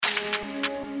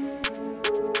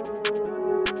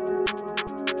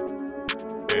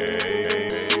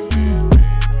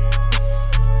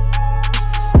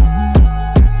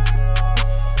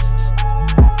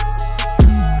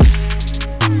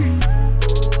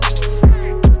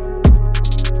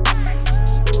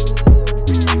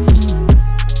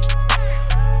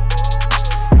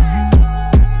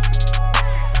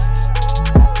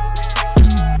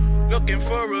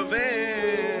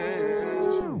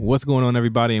What's going on,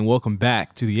 everybody, and welcome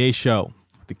back to the A Show,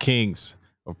 the Kings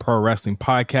of Pro Wrestling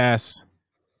Podcasts.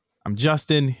 I'm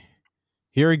Justin,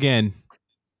 here again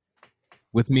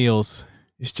with Meelz.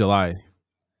 It's July.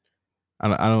 I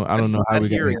don't know how we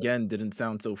got here here. Again didn't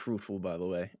sound so fruitful, by the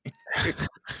way.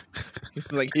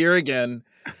 It's like here again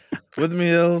with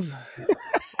Meelz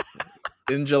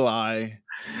in July.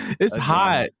 It's again.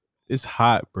 hot. It's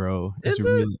hot, bro. Is it?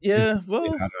 Really, Yeah, it's really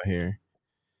well, hot out here.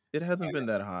 it hasn't been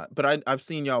that hot, but I've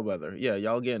seen y'all weather. Yeah,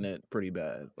 y'all getting it pretty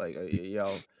bad. Like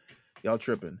y'all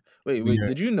tripping. Wait,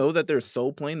 did you know that their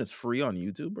Soul Plane is free on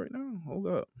YouTube right now? Hold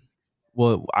up.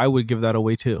 Well, I would give that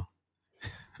away too.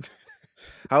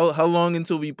 How long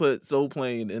until we put Soul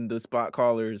Plane in the spot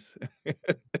callers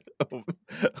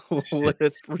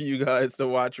list for you guys to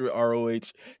watch with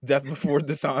ROH Death Before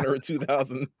Dishonor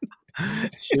 2000?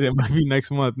 Shit, it might be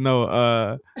next month.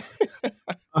 No,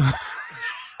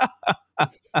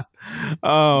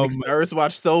 Cyrus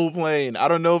watched Soul Plane. I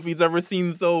don't know if he's ever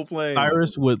seen Soul Plane.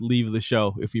 Cyrus would leave the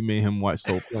show if we made him watch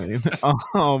Soul Plane.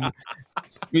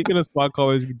 Speaking of spot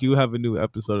callers, we do have a new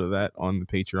episode of that on the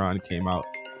Patreon. It came out.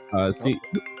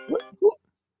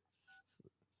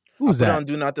 Who's that? On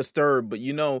Do Not Disturb, but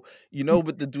you know,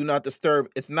 with the Do Not Disturb,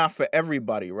 it's not for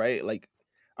everybody, right? Like,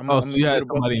 so you had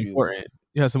somebody important.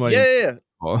 You had somebody. Yeah.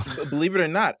 Believe it or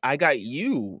not, I got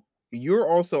you. You're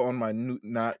also on my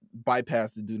not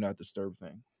bypass the Do Not Disturb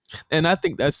thing. And I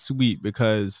think that's sweet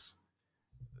because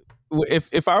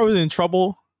if I was in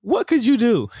trouble, what could you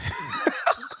do?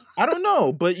 I don't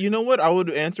know, but you know what? I would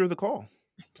answer the call.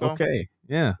 So. Okay,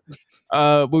 yeah.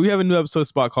 But we have a new episode of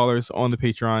Spot Callers on the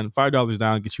Patreon. $5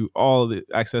 down gets you all the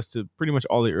access to pretty much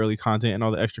all the early content and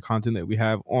all the extra content that we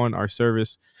have on our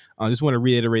service. I just want to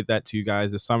reiterate that to you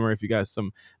guys this summer. If you got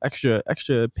some extra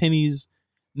pennies,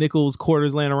 nickels,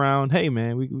 quarters laying around, hey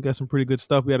man, we got some pretty good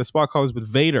stuff. We had a Spot Callers with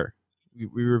Vader.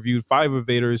 We reviewed 5 of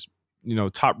Vader's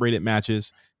top rated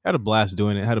matches. Had a blast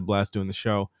doing it. Had a blast doing the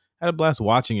show. Had a blast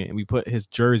watching it, and we put his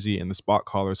jersey in the Spot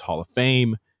Callers Hall of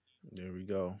Fame. There we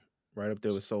go. Right up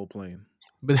there with Soul Plane.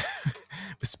 But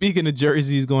speaking of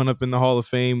jerseys going up in the Hall of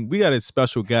Fame, we got a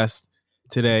special guest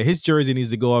today. His jersey needs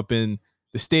to go up in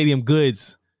the Stadium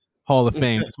Goods Hall of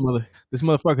Fame. This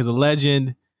motherfucker's a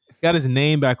legend. Got his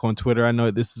name back on Twitter. I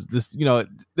know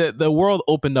the world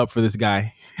opened up for this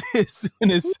guy. as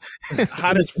soon as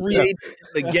hottest free agent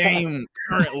in the game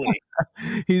currently.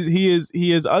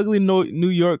 He is ugly New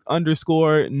York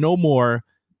 _ no more.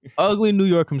 Ugly New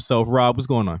York himself. Rob, what's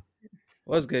going on?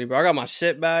 What's good, bro? I got my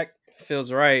shit back.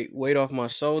 Feels right. Weight off my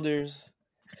shoulders.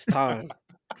 It's time.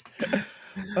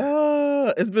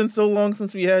 It's been so long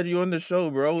since we had you on the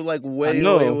show, bro. Like way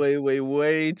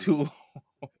too long.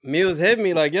 Meelz hit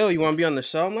me like, yo, you want to be on the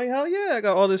show? I'm like, hell yeah, I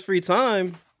got all this free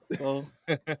time. So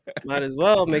might as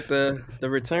well make the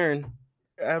return.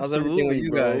 Absolutely, how's everything with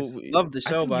you guys? Love the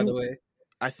show, by the way.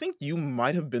 I think you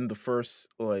might have been the first,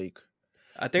 I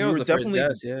think I was the first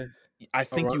guest, yeah. I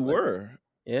think you were.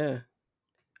 Yeah.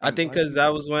 I think because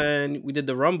that was when we did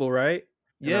the Rumble, right?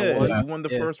 Yeah, you won the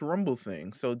first Rumble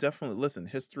thing. So definitely, listen,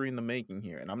 history in the making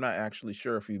here. And I'm not actually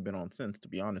sure if you've been on since, to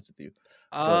be honest with you.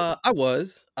 I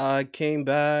was. I came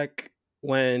back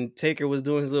when Taker was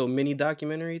doing his little mini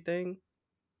documentary thing.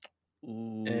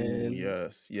 Ooh,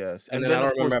 yes. And then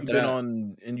of course you've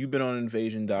been on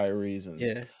Invasion Diaries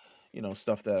and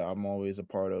stuff that I'm always a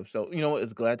part of. So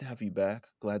it's glad to have you back.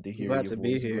 Glad to hear your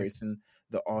voice gracing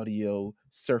the audio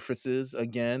surfaces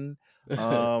again.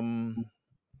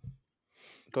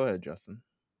 Go ahead, Justin.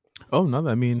 Oh no,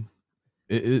 I mean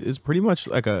it's pretty much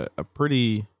like a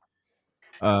pretty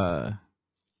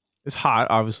it's hot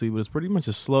obviously, but it's pretty much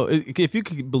a slow, if you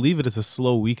could believe it, it's a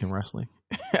slow week in wrestling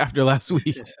after last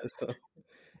week.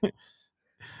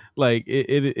 Like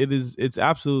it's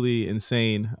absolutely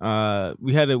insane.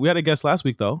 We had a guest last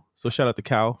week though, so shout out to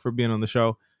Cal for being on the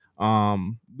show.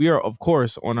 We are of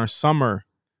course on our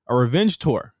revenge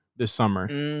tour this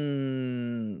summer.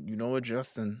 You know what,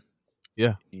 Justin?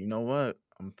 Yeah. You know what?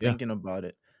 I'm thinking about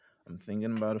it. I'm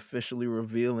thinking about officially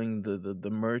revealing the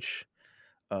merch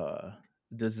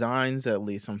designs, at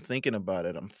least. I'm thinking about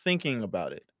it.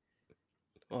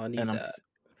 Oh, I need that.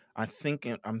 I'm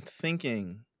thinking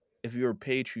if you're on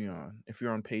Patreon, if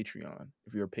you're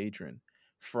a patron,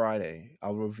 Friday,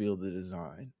 I'll reveal the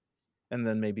design. And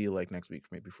then maybe like next week,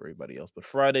 maybe for everybody else. But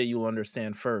Friday, you'll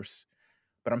understand first.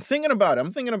 But I'm thinking about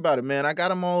it, man. I got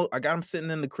them sitting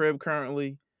in the crib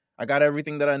currently. I got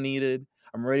everything that I needed.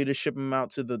 I'm ready to ship them out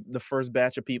to the first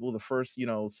batch of people, the first,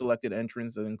 selected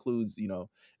entrants. That includes,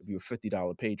 if you're a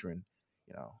 $50 patron,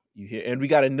 you hear. And we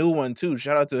got a new one too.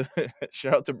 Shout out to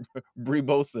Bree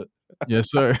Bosa.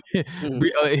 Yes, sir.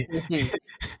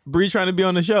 Bree trying to be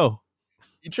on the show.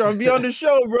 You trying to be on the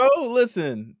show, bro?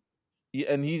 Listen.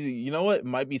 Yeah, and he's, you know what? It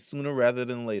might be sooner rather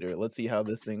than later. Let's see how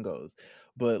this thing goes.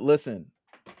 But listen,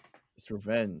 it's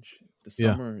revenge. The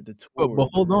Yeah. summer, the But tour, the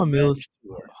hold on, Meelz. revenge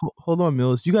tour. Hold on,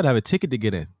 Meelz. You gotta have a ticket to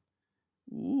get in.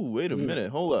 Ooh, wait a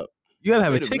minute. Hold up. You gotta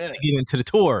have a Wait a ticket minute. to get into the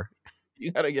tour.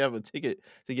 You gotta have a ticket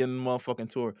to get in the motherfucking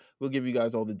tour. We'll give you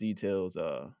guys all the details.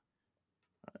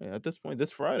 At this point,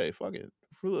 this Friday. Fuck it.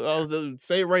 I'll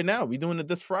say it right now. We're doing it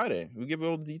this Friday. We'll give you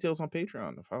all the details on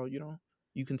Patreon of how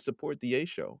you can support the A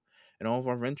Show and all of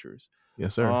our ventures.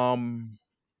 Yes, sir.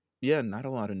 Yeah, not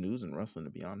a lot of news in wrestling,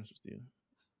 to be honest with you.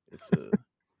 It's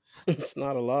It's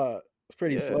not a lot. It's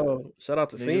pretty yeah. slow. Shout out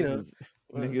to Cena.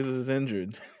 Niggas is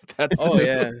injured. That's Oh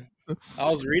yeah. I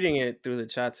was reading it through the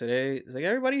chat today. It's like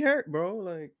everybody hurt, bro.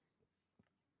 Like,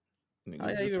 how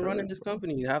you even running this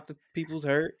company? Half the people's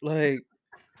hurt. Like,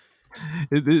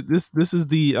 this is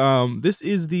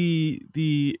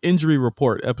the injury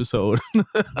report episode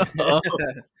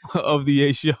of the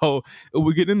A Show.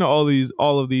 We get into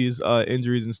all of these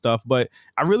injuries and stuff, but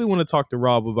I really want to talk to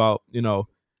Rob about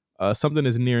something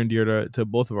that's near and dear to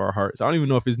both of our hearts. I don't even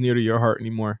know if it's near to your heart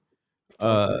anymore.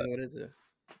 talk to me. What is it?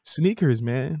 Sneakers,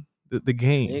 man. The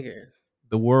game, Sneakers.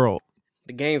 the world.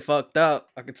 The game fucked up.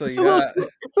 I can tell It's you that.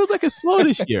 it feels like it's slow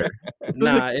this year.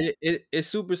 Nah, it's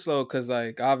super slow because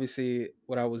like obviously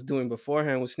what I was doing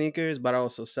beforehand with sneakers, but I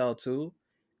also sell too,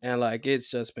 and like it's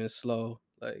just been slow,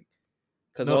 like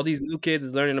because all these new kids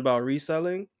is learning about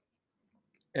reselling,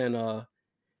 and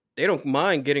they don't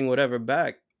mind getting whatever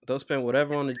back. They'll spend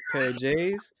whatever on a pair of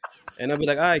J's, and they'll be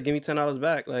like, "All right, give me $10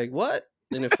 back." Like what?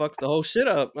 And it fucks the whole shit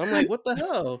up. I'm like, what the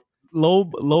hell?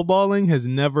 Lowballing has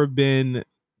never been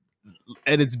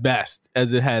at its best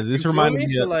as it has. This reminded me.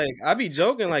 So like, I be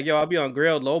joking like, yo, I'll be on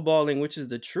Grailed lowballing, which is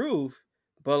the truth,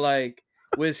 but like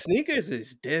with sneakers,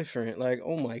 it's different. Like,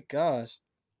 oh my gosh.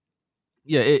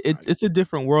 Yeah, it's a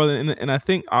different world, and I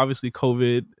think obviously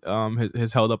COVID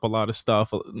has held up a lot of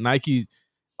stuff. Nike,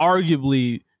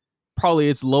 arguably, probably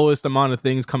its lowest amount of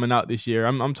things coming out this year.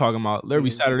 I'm talking about there'll be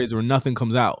Saturdays where nothing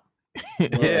comes out.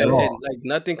 Yeah, like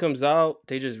nothing comes out.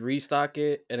 They just restock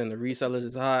it, and then the resellers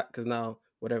is hot because now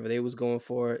whatever they was going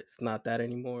for, it's not that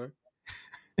anymore.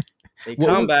 They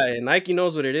combat it. Nike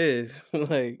knows what it is.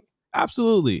 Like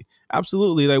absolutely.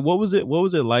 Like what was it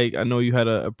like? I know you had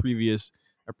a previous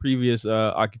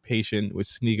occupation with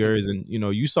sneakers, and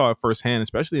you saw it firsthand,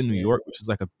 especially in New York, which is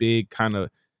like a big kind of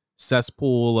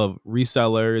cesspool of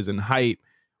resellers and hype.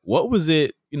 What was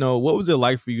it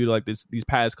like for you, like these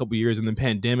past couple years in the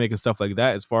pandemic and stuff like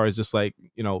that, as far as just like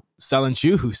selling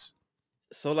shoes?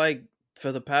 So like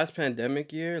for the past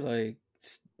pandemic year, like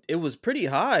it was pretty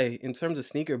high in terms of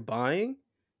sneaker buying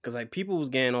because like people was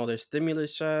getting all their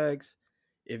stimulus checks.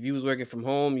 If you was working from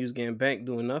home, you was getting banked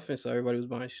doing nothing, so everybody was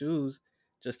buying shoes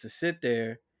just to sit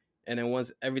there. And then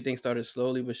once everything started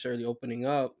slowly but surely opening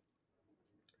up,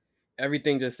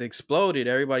 everything just exploded.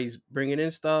 Everybody's bringing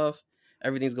in stuff.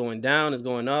 Everything's going down. It's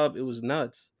going up. It was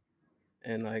nuts.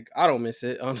 And like, I don't miss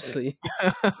it, honestly.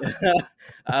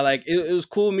 I like it was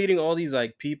cool meeting all these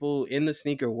like people in the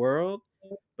sneaker world,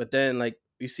 but then like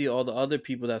you see all the other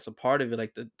people that's a part of it,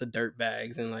 like the dirt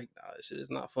bags, and like this shit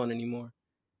is not fun anymore.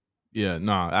 Yeah,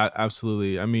 no,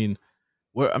 absolutely. I mean,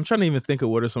 I'm trying to even think of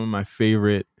what are some of my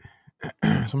favorite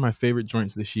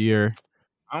joints this year.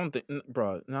 I don't think,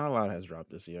 bro, not a lot has dropped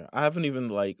this year. I haven't even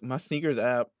like my sneakers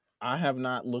app. I have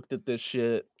not looked at this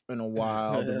shit in a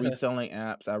while. The reselling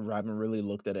apps, I haven't really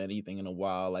looked at anything in a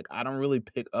while. Like I don't really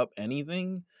pick up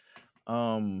anything.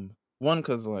 One,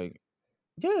 because like,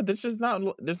 yeah, there's not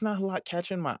a lot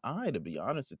catching my eye, to be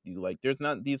honest with you. Like there's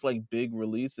not these like big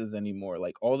releases anymore.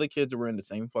 Like all the kids are wearing the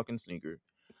same fucking sneaker.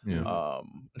 Yeah.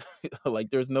 Like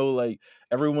there's no like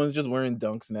everyone's just wearing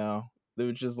dunks now.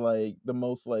 They're just like the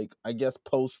most like I guess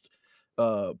post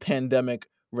pandemic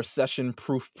recession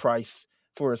proof price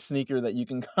for a sneaker that you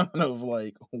can kind of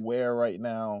like wear right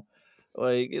now.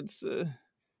 Like it's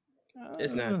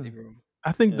nasty, bro.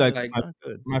 I think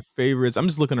my favorites. I'm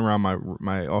just looking around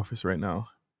my office right now.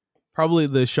 Probably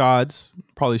the Shods.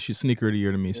 Probably sneaker of the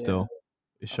year to me still.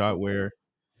 The Shot wear.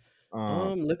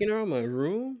 Looking around my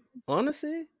room,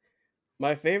 honestly,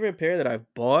 my favorite pair that I've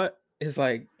bought is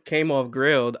like came off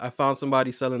Grailed. I found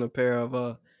somebody selling a pair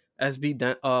of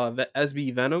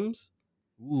SB Venoms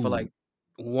for like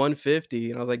 $150,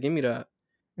 and I was like, give me that,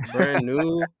 brand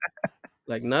new,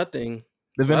 like nothing.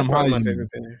 The So Venom that's probably Highs. my favorite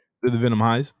pair. The Venom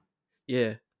Highs.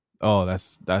 Yeah. Oh,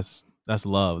 that's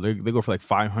love. They go for like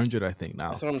 500, I think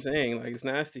now. That's what I'm saying. Like it's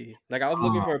nasty. Like I was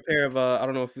looking for a pair of I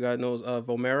don't know if you guys know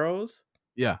Vomeros.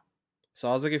 Yeah. So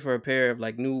I was looking for a pair of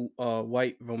like new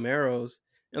white Vomeros,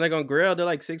 and like on Grail they're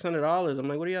like $600. I'm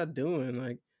like, what are y'all doing?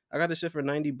 Like I got the shit for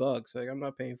 $90. Like, I'm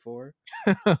not paying for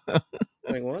it.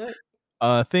 Like, what?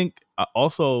 I think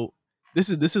also this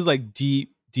is like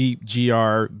deep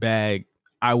GR bag.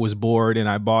 I was bored and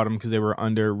I bought them because they were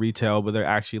under retail, but they're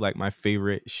actually like my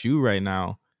favorite shoe right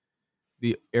now.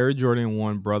 The Air Jordan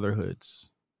 1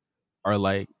 Brotherhoods are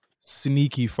like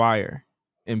sneaky fire,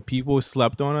 and people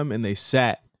slept on them and they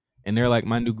sat, and they're like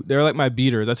my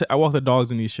beaters. I walk the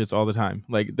dogs in these shits all the time.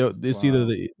 Like it's either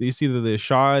the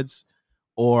shods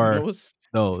or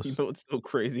those. What's so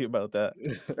crazy about that?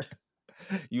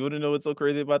 You want to know what's so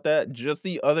crazy about that? Just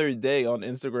the other day on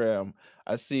Instagram,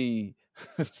 I see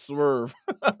Swerve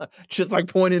just like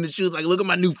pointing the shoes, like, look at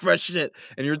my new fresh shit.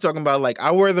 And you're talking about like,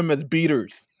 I wear them as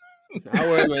beaters. I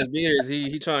wear them as beaters.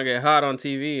 He trying to get hot on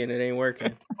TV and it ain't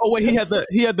working. Oh wait, he had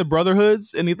the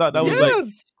Brotherhoods and he thought that was like,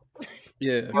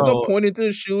 yeah. He's all pointing to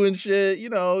the shoe and shit. You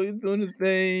know, he's doing his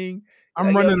thing.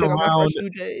 I'm running around.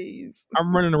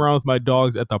 I'm running around with my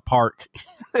dogs at the park.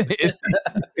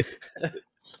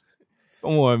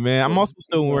 Come on, man. I'm also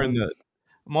still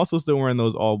wearing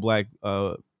those all black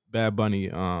Bad Bunny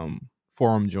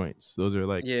forum joints. Those are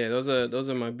like, yeah, those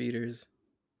are my beaters.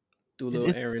 Do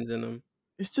little errands in them.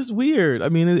 It's just weird. I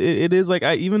mean, it is like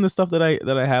even the stuff that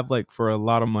I have like for a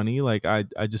lot of money, like I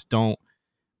just don't.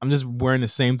 I'm just wearing the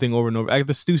same thing over and over. Like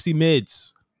the Stussy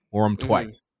mids, wore them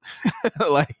twice.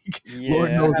 Like, yeah,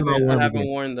 Lord knows I haven't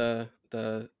worn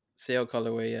the sale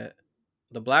colorway yet.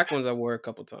 The black ones I wore a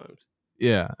couple times.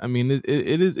 Yeah, I mean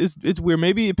it's weird.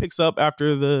 Maybe it picks up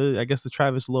after the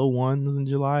Travis Lowe ones in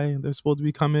July. They're supposed to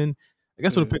be coming. I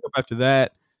guess it'll pick up after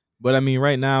that. But I mean,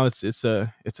 right now it's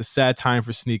a sad time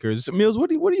for sneakers. Meelz, what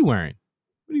are you wearing?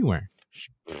 What are you wearing?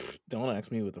 Don't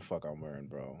ask me what the fuck I'm wearing,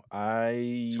 bro. What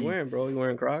you wearing, bro? You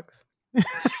wearing Crocs?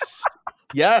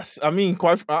 Yes, I mean,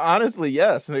 quite honestly,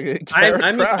 yes. I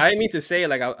mean to say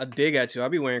like I dig at you. I'll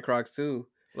be wearing Crocs too.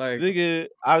 Like, nigga,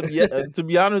 to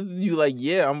be honest with you, like,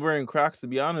 yeah, I'm wearing Crocs. To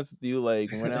be honest with you,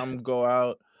 like, when I'm go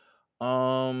out,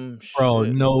 bro,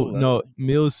 no,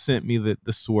 Meelz sent me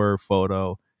the Swerve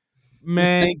photo.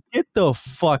 Man, get the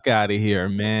fuck out of here,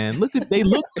 man! They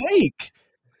look fake.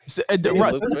 Send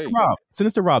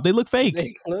it to Rob. They look fake.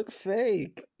 They look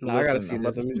fake. No, I gotta see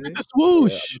this. Look at the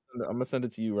swoosh. Yeah, I'm gonna send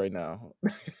it to you right now.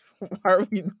 Why are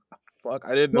we? Fuck,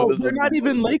 I didn't know this. They're not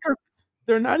even Laker.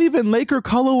 They're not even Laker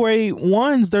colorway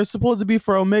ones. They're supposed to be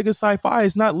for Omega Sci-Fi.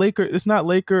 It's not Laker. It's not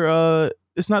Laker.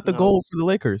 It's not the gold for the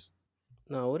Lakers.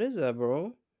 No, what is that,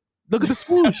 bro? Look at the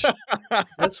swoosh.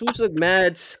 That swoosh look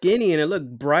mad skinny and it looked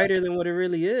brighter than what it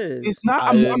really is. It's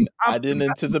not. I didn't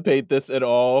anticipate this at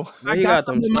all. I got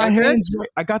them in my hands.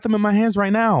 I got them in my hands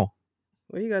right now.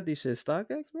 Where you got these shit?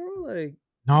 StockX, bro? Like,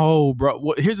 no,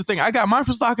 bro. Here's the thing. I got mine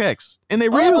from StockX, and they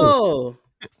real.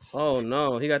 Oh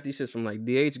no, he got these shits from like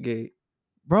DHgate.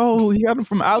 Bro, he got them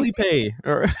from Alipay.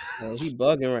 He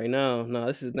bugging right now. No,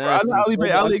 this is nasty.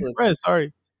 Alipay, AliExpress.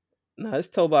 Sorry. Nah, this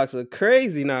toe box look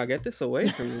crazy. Nah, get this away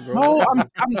from me, bro. No,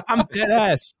 I'm dead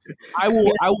ass. I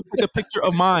will take a picture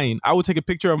of mine. I will take a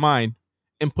picture of mine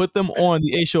and put them on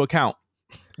the A Show account.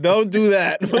 Don't do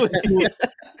that.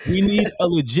 We need a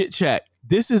legit check.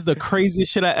 This is the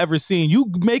craziest shit I ever seen.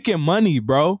 You making money,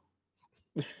 bro.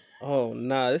 Oh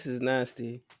nah, this is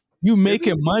nasty. You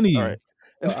making money. All right.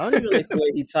 Yo, I don't even like the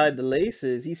way he tied the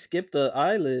laces. He skipped the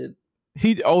eyelid.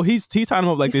 He's tying them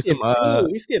up like this.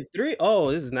 He skipped 3.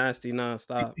 Oh, this is nasty. Nah,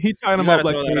 stop. He tying them up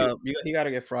like you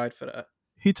gotta get fried for that.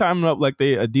 He tying them up like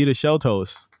they Adidas shell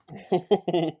toes.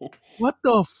 What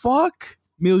the fuck?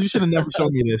 Meelz, you should have never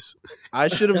shown me this. I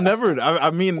should have never. I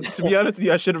mean, to be honest with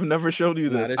you, I should have never showed you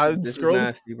this. This is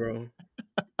nasty, bro.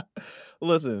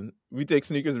 Listen, we take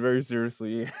sneakers very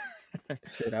seriously.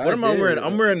 What am I wearing?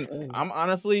 I'm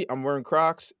wearing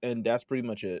Crocs, and that's pretty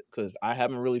much it. Because I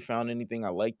haven't really found anything I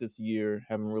like this year.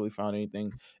 Haven't really found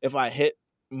anything. If I hit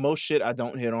most shit, I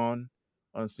don't hit on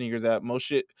sneakers app. Most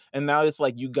shit, and now it's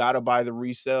like you gotta buy the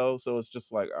resale. So it's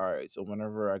just like, all right. So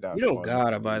whenever I got, you don't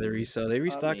gotta buy the resale. They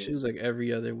restock shoes like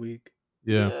every other week.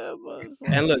 Yeah.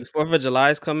 And look, 4th of July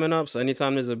is coming up, so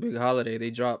anytime there's a big holiday, they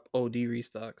drop OD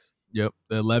restocks. Yep,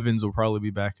 the 11s will probably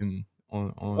be back in. On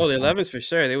the 11s for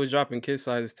sure. They was dropping kid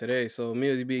sizes today, so me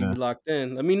would be locked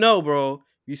in. Let me know, bro.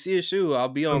 If you see a shoe, I'll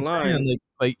be online.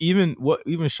 Like even what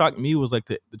shocked me was like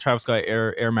the Travis Scott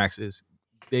Air Maxes.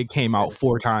 They came out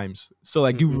 4 times, so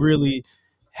like you really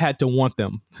had to want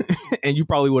them, and you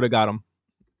probably would have got them.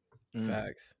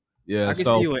 Facts. Yeah, I can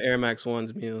see you in Air Max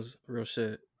 1s, Meelz. Real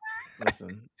shit.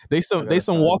 Listen, they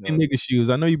some walking nigga shoes.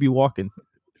 I know you be walking.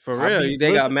 For real,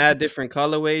 they got mad different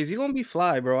colorways. You gonna be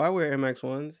fly, bro. I wear Air Max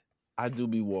 1s. I do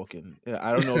be walking. Yeah,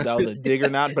 I don't know if that was a dig or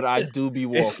not, but I do be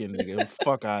walking, nigga.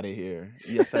 Fuck out of here.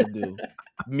 Yes, I do.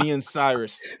 Me and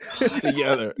Cyrus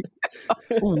together.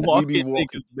 walking walking.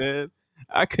 niggas, man.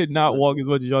 I could not walk as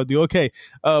much as y'all do. Okay,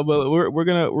 but we're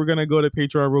gonna go to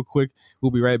Patreon real quick.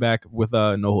 We'll be right back with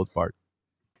No Holds Barred.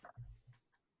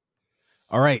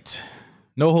 All right,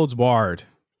 No Holds Barred.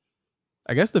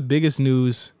 I guess the biggest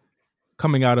news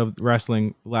coming out of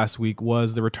wrestling last week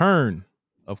was the return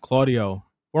of Claudio,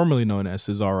 formerly known as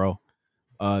Cesaro,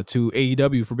 to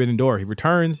AEW Forbidden Door. He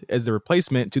returned as the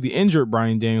replacement to the injured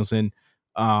Bryan Danielson,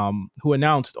 who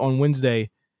announced on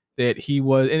Wednesday that he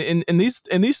was. And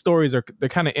these stories they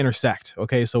kind of intersect.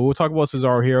 Okay, so we'll talk about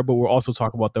Cesaro here, but we'll also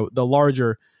talk about the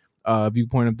larger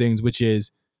viewpoint of things, which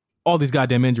is all these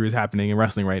goddamn injuries happening in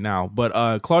wrestling right now.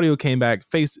 But Claudio came back,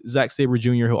 faced Zack Sabre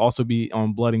Jr., who'll also be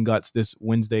on Blood and Guts this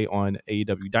Wednesday on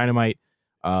AEW Dynamite.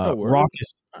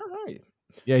 Raucous. All right.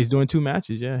 Yeah, he's doing 2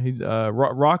 matches. Yeah, he's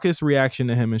raucous reaction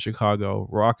to him in Chicago.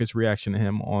 Raucous reaction to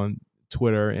him on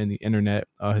Twitter and the internet.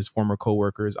 His former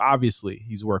coworkers. Obviously,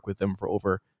 he's worked with them for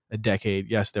over a decade.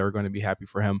 Yes, they're going to be happy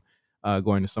for him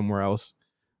going to somewhere else.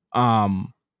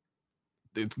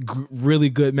 Really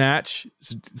good match,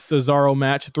 Cesaro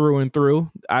match through and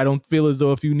through. I don't feel as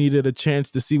though if you needed a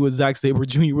chance to see what Zack Sabre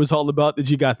Jr. was all about, that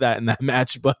you got that in that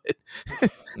match. But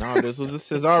no, this was a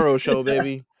Cesaro show,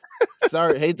 baby.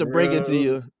 Sorry, hate to break it to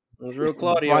you. It was real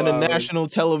Claudio. Find a national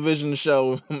television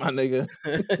show, my nigga.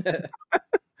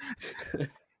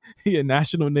 He a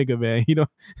national nigga, man. You know.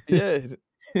 Yeah,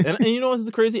 and you know what's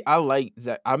crazy? I like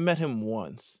Zach. I met him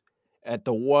once at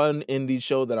the one indie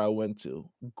show that I went to.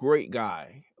 Great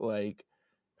guy. Like,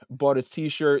 bought his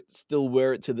t-shirt, still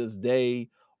wear it to this day,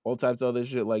 all types of other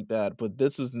shit like that. But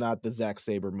this was not the Zack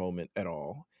Sabre moment at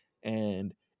all.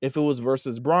 And if it was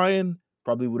versus Bryan,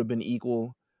 probably would have been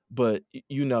equal. But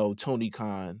you know, Tony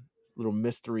Khan, little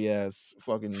mystery ass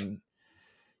fucking,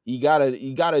 you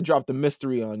gotta drop the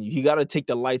mystery on you. You gotta take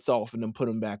the lights off and then put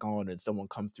them back on, and someone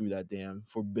comes through that damn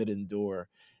forbidden door.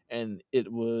 And it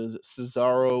was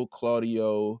Cesaro,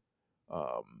 Claudio.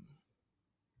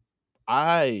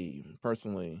 I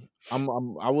personally, I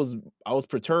was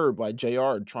perturbed by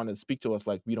JR trying to speak to us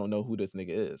like we don't know who this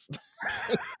nigga is.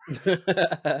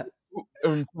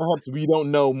 And perhaps we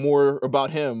don't know more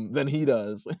about him than he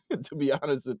does, to be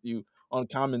honest with you, on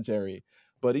commentary.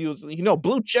 But he was,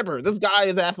 blue chipper. This guy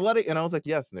is athletic. And I was like,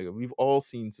 yes, nigga, we've all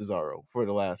seen Cesaro for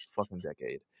the last fucking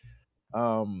decade.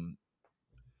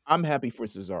 I'm happy for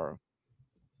Cesaro,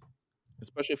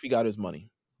 especially if he got his money.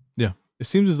 Yeah, it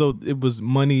seems as though it was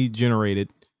money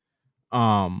generated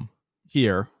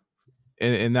here.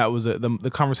 And that was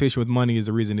the conversation with money is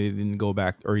the reason he didn't go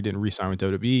back, or he didn't re-sign with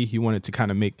WWE. He wanted to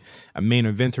kind of make a main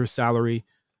eventer salary.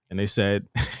 And they said,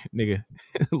 nigga,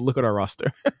 look at our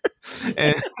roster.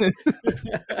 and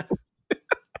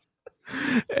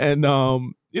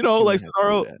like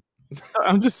Cesaro,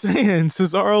 I'm just saying,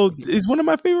 Cesaro is one of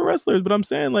my favorite wrestlers, but I'm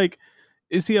saying, like,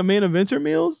 is he a main eventer,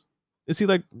 Meelz? Is he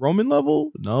like Roman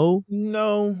level? No.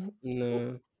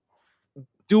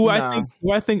 Do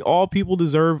I think all people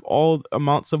deserve all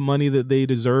amounts of money that they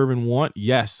deserve and want?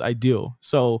 Yes, I do.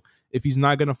 So if he's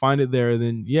not gonna find it there,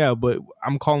 then yeah. But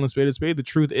I'm calling a spade a spade. The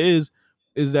truth is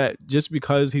that just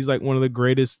because he's like one of the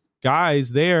greatest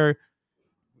guys there,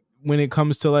 when it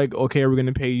comes to like, okay, are we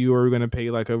gonna pay you, or are we gonna pay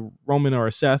like a Roman or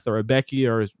a Seth or a Becky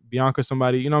or a Bianca,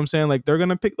 somebody? You know what I'm saying? Like, they're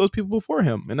gonna pick those people before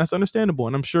him, and that's understandable.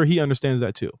 And I'm sure he understands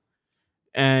that too.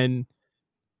 And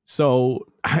so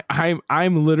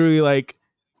I'm literally like,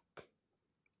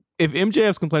 if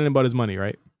MJF's complaining about his money,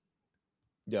 right?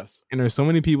 Yes. And there's so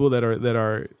many people that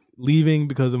are leaving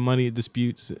because of money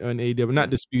disputes and AEW, not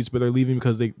disputes, but they're leaving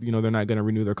because they're not going to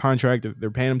renew their contract. They're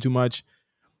paying him too much.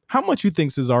 How much you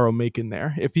think Cesaro making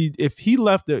there? If he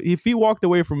walked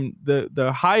away from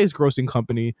the highest grossing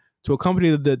company to a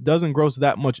company that doesn't gross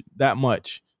that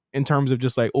much in terms of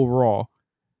just like overall,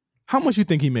 how much you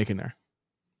think he making there?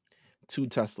 2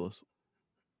 Teslas.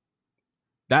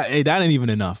 That ain't even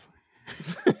enough.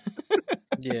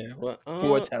 Yeah, well,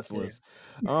 4 Teslas.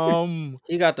 Yeah.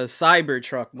 He got the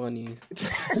Cybertruck money.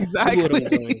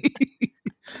 Exactly.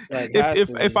 Like,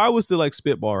 if I was to like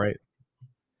spitball, right?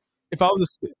 If I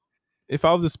was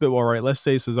a spitball, right? Let's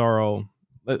say Cesaro.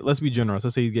 Let's be generous.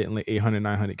 Let's say he's getting like 800,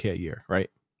 900K a year, right?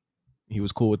 He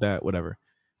was cool with that, whatever.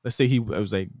 Let's say I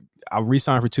was like, I'll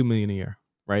re-sign for $2 million a year,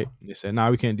 right? They said, nah,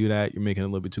 we can't do that. You're making it a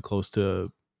little bit too close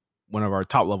to one of our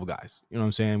top level guys. You know what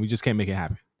I'm saying? We just can't make it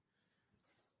happen.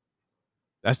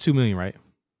 That's $2 million, right?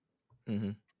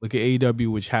 Mm-hmm. Look at AEW,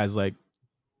 which has like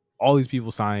all these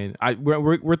people signed.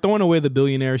 We're throwing away the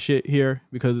billionaire shit here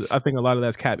because I think a lot of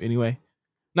that's cap anyway.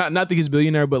 Not that he's a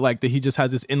billionaire, but like that he just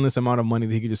has this endless amount of money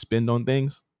that he can just spend on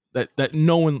things that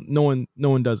no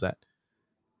one does that,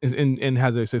 and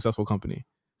has a successful company.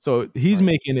 So he's Right.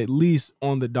 making at least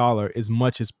on the dollar as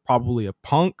much as probably a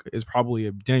Punk, as probably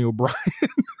a Daniel Bryan.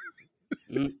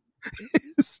 Mm.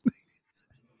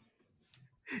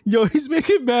 Yo, he's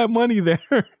making bad money there.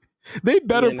 They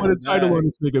better getting put a that title bag. on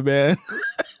this nigga, man.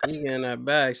 He getting that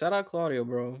bag. Shout out Claudio,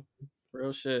 bro.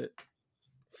 Real shit.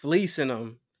 Fleecing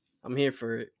him. I'm here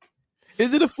for it.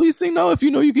 Is it a fleecing though? If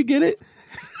you know you could get it,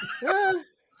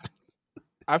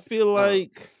 I feel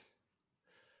like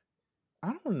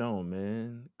I don't know,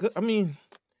 man. I mean,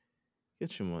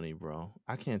 get your money, bro.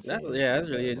 I can't say. That's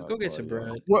really it. Just go get your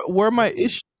Claudio. bread.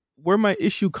 where my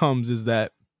issue comes is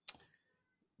that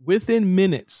within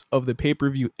minutes of the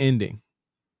pay-per-view ending,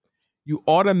 you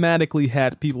automatically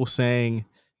had people saying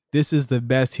this is the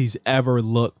best he's ever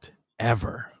looked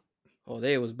ever. Oh,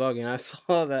 they was bugging. I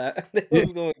saw that. They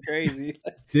was going crazy.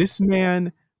 This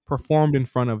man performed in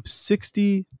front of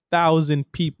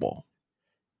 60,000 people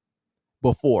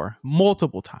before,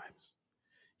 multiple times.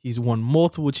 He's won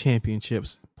multiple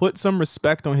championships. Put some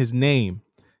respect on his name.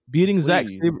 Beating Zack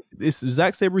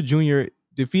Sabre Jr.,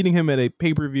 defeating him at a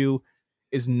pay-per-view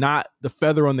is not the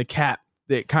feather on the cap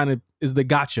that kind of is the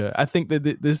gotcha. I think that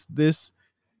this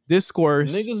score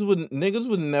niggas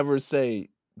would never say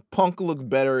Punk looked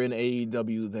better in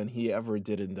AEW than he ever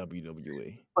did in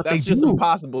WWE. But that's they just do.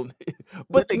 impossible.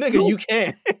 But nigga, do. you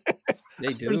can't.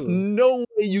 They do. There's no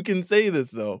way you can say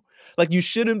this though. Like you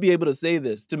shouldn't be able to say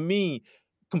this. To me,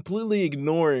 completely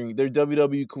ignoring their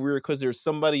WWE career because there's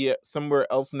somebody somewhere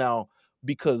else now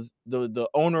because the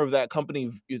owner of that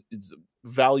company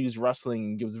values wrestling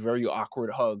and gives very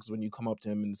awkward hugs when you come up to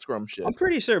him and scrum shit. I'm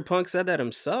pretty sure Punk said that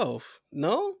himself.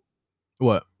 No?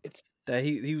 What? It's that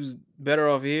he was better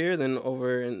off here than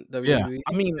over in WWE. Yeah.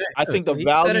 I mean, I think the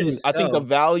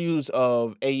values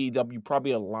of AEW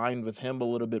probably aligned with him a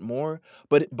little bit more,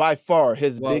 but by far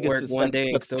his biggest one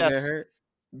day and still get hurt.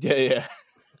 Yeah.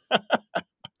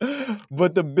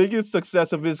 But the biggest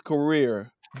success of his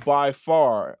career by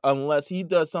far, unless he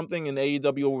does something in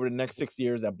AEW over the next 6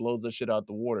 years that blows the shit out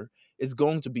the water, is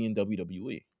going to be in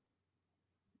WWE.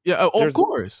 Yeah, of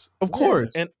course.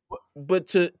 And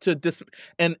but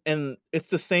and it's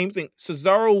the same thing.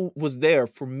 Cesaro was there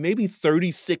for maybe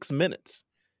 36 minutes.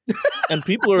 And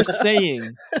people are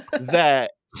saying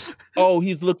that, oh,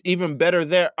 he's looked even better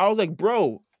there. I was like,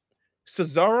 bro,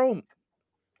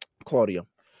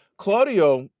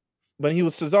 Claudio, when he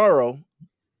was Cesaro,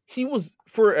 he was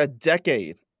for a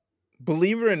decade,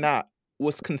 believe it or not,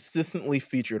 was consistently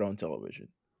featured on television.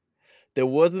 There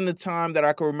wasn't a time that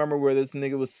I can remember where this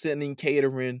nigga was sitting in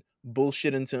catering,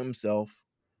 bullshitting to himself.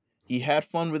 He had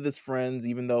fun with his friends,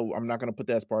 even though I'm not going to put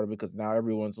that as part of it because now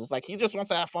everyone's just like, he just wants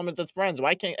to have fun with his friends.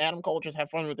 Why can't Adam Cole just have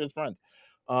fun with his friends?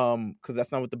 Because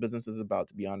that's not what the business is about,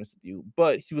 to be honest with you.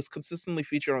 But he was consistently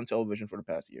featured on television for the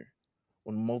past year,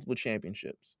 won multiple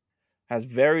championships, has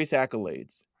various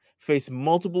accolades, faced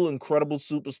multiple incredible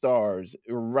superstars,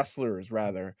 or wrestlers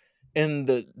rather, in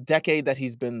the decade that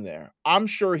he's been there. I'm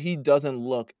sure he doesn't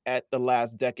look at the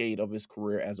last decade of his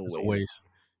career as a waste.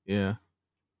 Yeah.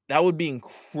 That would be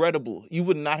incredible. You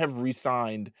would not have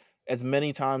re-signed as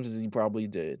many times as he probably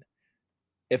did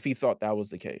if he thought that was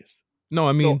the case. No,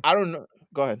 I mean, so I don't know.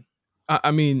 Go ahead.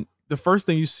 I mean, the first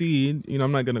thing you see,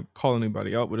 I'm not gonna call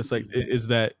anybody out, but it's like, is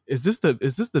this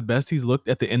the best he's looked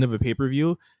at the end of a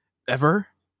pay-per-view ever?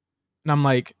 And I'm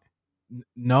like,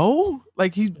 no,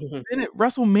 like he's been at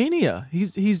WrestleMania. He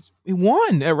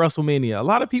won at WrestleMania. A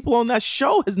lot of people on that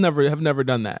show have never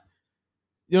done that.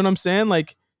 You know what I'm saying?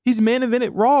 Like he's main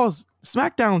evented Raws,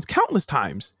 SmackDowns countless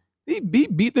times. He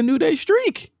beat the New Day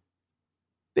streak.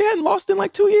 They hadn't lost in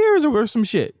like 2 years or some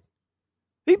shit.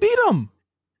 He beat them.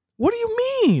 What do you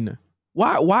mean?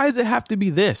 Why does it have to be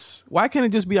this? Why can't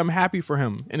it just be I'm happy for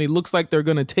him and it looks like they're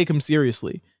gonna take him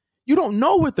seriously? You don't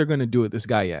know what they're gonna do with this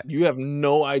guy yet. You have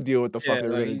no idea what the fuck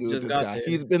they're gonna do with this guy. There.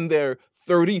 He's been there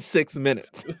 36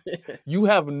 minutes. You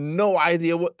have no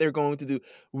idea what they're going to do.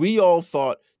 We all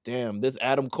thought, damn, this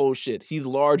Adam Cole shit, he's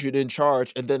larger than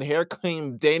charge. And then here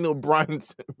came Bryan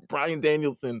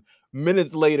Danielson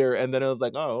minutes later, and then it was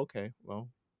like, oh, okay, well,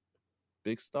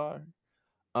 big star.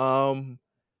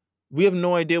 We have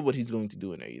no idea what he's going to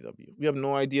do in AEW. We have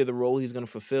no idea the role he's going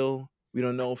to fulfill. We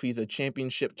don't know if he's a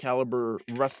championship caliber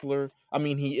wrestler. I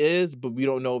mean, he is, but we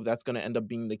don't know if that's going to end up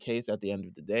being the case at the end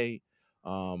of the day.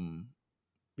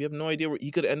 We have no idea where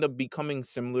he could end up becoming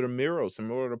similar to Miro,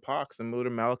 similar to Pac, similar to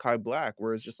Malachi Black,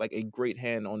 where it's just like a great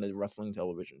hand on the wrestling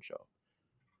television show.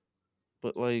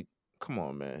 But like, come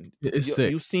on, man.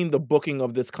 You've seen the booking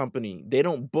of this company. They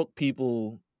don't book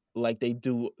people like they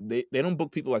do. They don't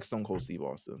book people like Stone Cold Steve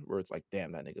Austin, where it's like,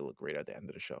 damn, that nigga look great at the end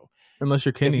of the show. Unless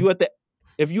you're Kenny.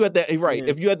 If you at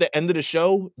the end of the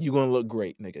show, you're gonna look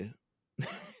great, nigga.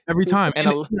 every time. And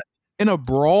In a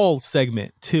brawl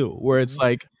segment too, where it's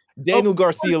like Daniel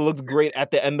Garcia looked great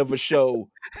at the end of a show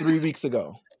 3 weeks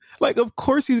ago. Like, of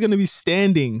course he's gonna be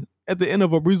standing at the end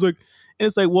of a. He's like, and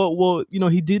it's like, well,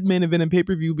 he did main event in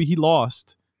pay-per-view, but he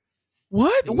lost.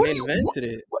 What? He What main evented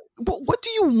it. What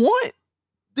do you want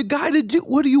the guy to do?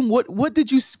 What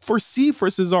did you foresee for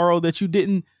Cesaro that you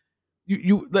didn't?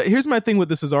 Here's my thing with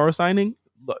the Cesaro signing,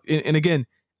 and again,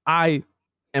 I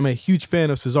am a huge fan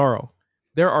of Cesaro.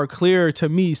 There are clear to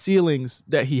me ceilings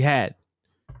that he had,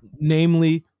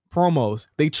 namely promos.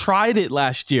 They tried it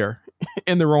last year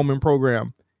in the Roman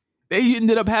program. They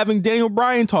ended up having Daniel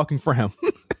Bryan talking for him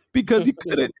because he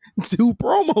couldn't do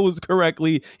promos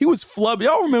correctly. He was flubbing.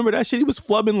 Y'all remember that shit? He was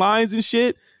flubbing lines and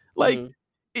shit. Like,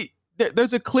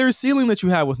 there's a clear ceiling that you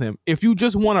have with him. If you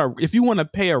want to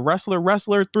pay a wrestler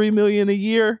 $3 million a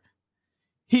year,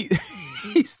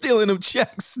 he's stealing them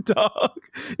checks, dog.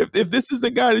 If this is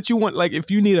the guy that you want, like, if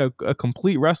you need a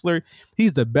complete wrestler,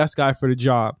 he's the best guy for the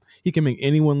job. He can make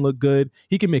anyone look good.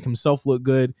 He can make himself look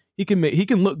good. He can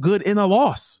look good in a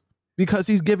loss because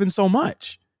he's given so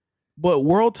much. But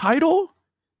world title,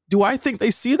 do I think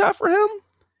they see that for him?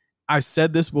 I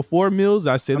said this before, Meelz.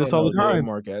 I say this all the time.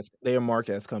 They're a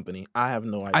Marquez company. I have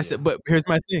no idea. But here's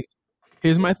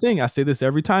my thing. I say this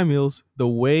every time, Meelz. The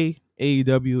way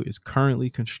AEW is currently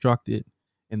constructed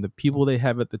and the people they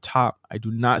have at the top, I do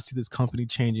not see this company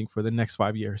changing for the next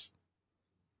 5 years.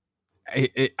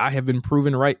 I have been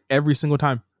proven right every single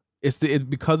time. It's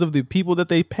because of the people that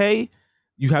they pay.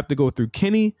 You have to go through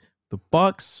Kenny, the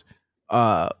Bucks,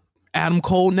 Adam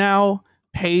Cole now,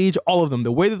 Paige, all of them.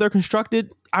 The way that they're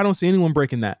constructed, I don't see anyone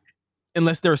breaking that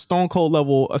unless they're a Stone Cold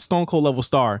level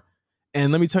star.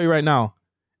 And let me tell you right now,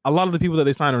 a lot of the people that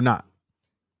they sign are not.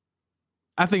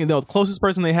 I think the closest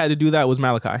person they had to do that was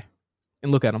Malachi.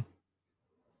 And look at him.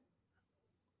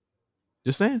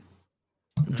 Just saying.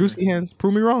 Drewski hands.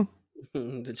 Prove me wrong. The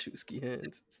Drewski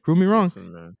hands. Prove me wrong.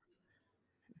 Listen, man.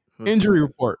 Injury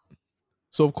report.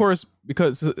 So, of course,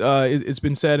 because it's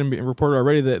been said and been reported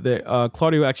already that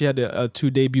Claudio actually had to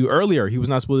debut earlier. He was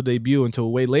not supposed to debut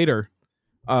until way later.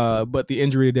 But the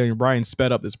injury to Daniel Bryan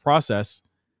sped up this process.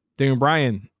 Daniel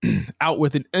Bryan out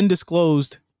with an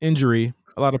undisclosed injury.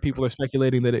 A lot of people are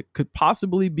speculating that it could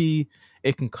possibly be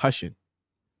a concussion.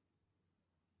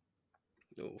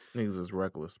 Niggas is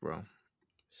reckless, bro.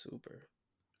 Super.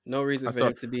 No reason for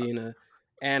him to be in a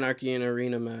Anarchy in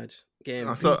Arena match.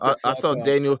 I saw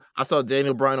Daniel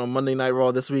Bryan on Monday Night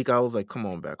Raw this week. I was like, come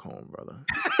on back home, brother.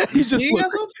 That's what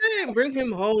I'm saying. Bring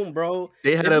him home, bro.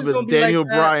 They had him as Daniel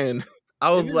Bryan.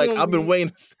 I was like, I've been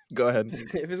waiting. Go ahead.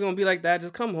 If it's gonna be like that,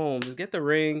 just come home. Just get the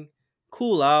ring,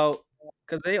 cool out.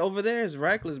 Cause they over there is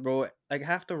reckless, bro. Like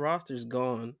half the roster's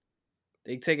gone.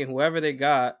 They taking whoever they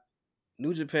got.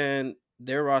 New Japan,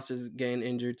 their roster's getting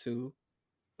injured too.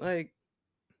 Like,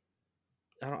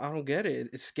 I don't get it.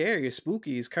 It's scary. It's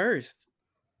spooky. It's cursed.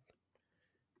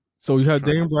 So you have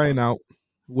Daniel Bryan out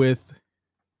with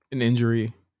an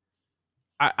injury.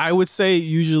 I would say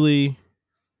usually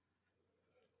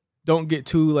don't get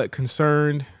too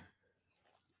concerned.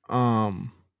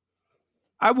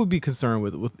 I would be concerned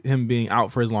with him being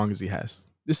out for as long as he has.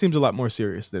 This seems a lot more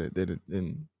serious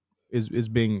than is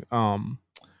being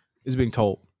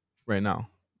told right now.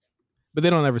 But they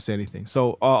don't ever say anything.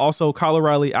 So also Kyle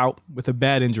O'Reilly out with a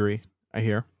bad injury, I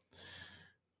hear.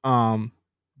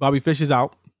 Bobby Fish is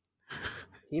out.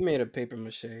 He made a paper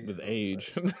mache with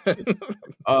age.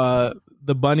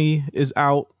 The Bunny is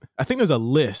out. I think there's a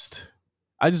list.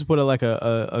 I just put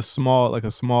a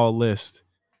small list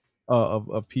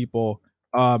of people.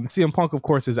 CM Punk, of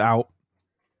course, is out.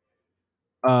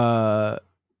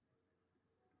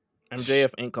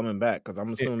 MJF ain't coming back because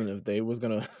I'm assuming if they were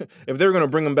gonna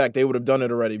bring him back, they would have done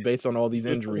it already based on all these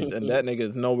injuries, and that nigga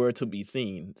is nowhere to be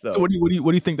seen. So what do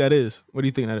you think that is? What do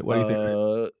you think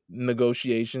that?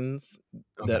 Negotiations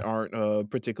that aren't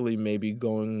particularly maybe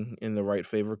going in the right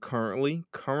favor currently.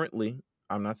 Currently,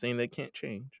 I'm not saying they can't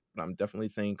change, but I'm definitely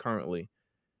saying currently.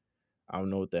 I don't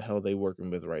know what the hell they working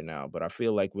with right now, but I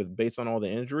feel like based on all the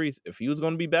injuries, if he was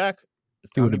going to be back,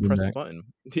 it's time you press the button.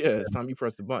 Yeah, it's time you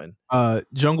press the button.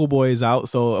 Jungle Boy is out,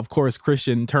 so of course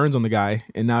Christian turns on the guy,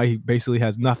 and now he basically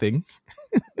has nothing.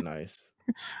 Nice.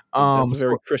 That's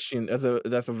very Christian.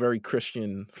 That's a very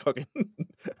Christian fucking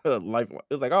life.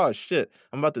 It's like, oh shit,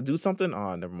 I'm about to do something.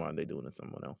 Oh, never mind, they doing it to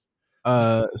someone else.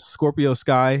 Scorpio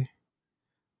Sky,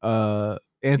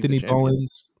 Anthony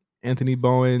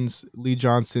Bowens, Lee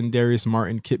Johnson, Darius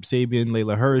Martin, Kip Sabian,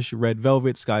 Layla Hirsch, Red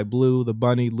Velvet, Sky Blue, The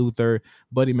Bunny, Luther,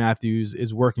 Buddy Matthews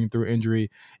is working through injury.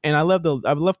 And I've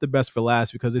left the best for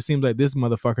last because it seems like this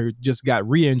motherfucker just got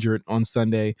re-injured on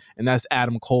Sunday, and that's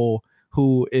Adam Cole.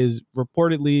 who is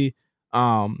reportedly,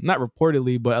 not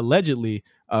reportedly, but allegedly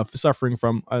suffering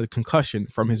from a concussion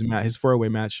from his 4-way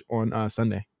match on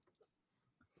Sunday.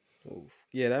 Oof.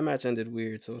 Yeah, that match ended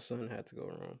weird, so something had to go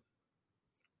wrong.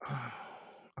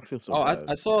 I feel so Oh, bad.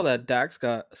 I saw that Dax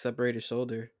got separated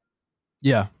shoulder.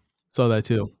 Yeah, saw that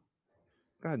too.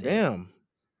 God Damn. damn.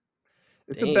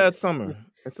 It's a Damn. bad summer.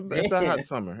 It's a Damn. hot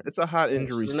summer. It's a hot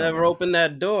injury Should summer. never open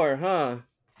that door, huh?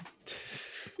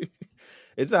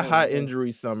 It's a Oh, hot man.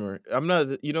 injury summer. I'm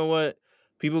not. You know what?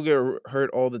 People get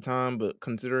hurt all the time, but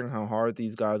considering how hard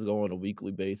these guys go on a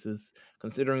weekly basis,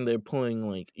 considering they're pulling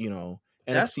like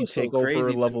That's NXT what's so Takeover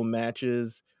crazy to level me.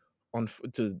 matches on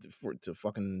to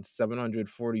fucking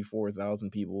 744,000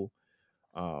 people,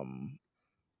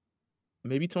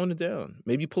 maybe tone it down.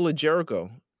 Maybe pull a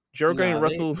Jericho. Jericho ain't Nah,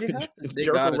 wrestle. they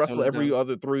Jericho gotta tone wrestle it every down.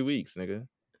 other 3 weeks, nigga.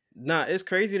 Nah, it's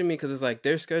crazy to me because it's like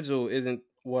their schedule isn't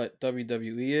what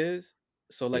WWE is.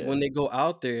 So like when Yeah. they go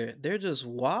out there, they're just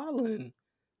wilding.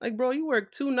 Like, bro, you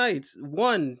work 2 nights,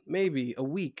 one maybe a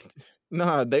week.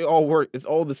 Nah, they all work. It's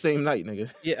all the same night, nigga.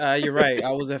 Yeah, you're right.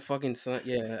 I was at fucking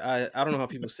yeah. I don't know how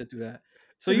people sit through that.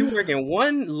 So you working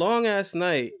one long ass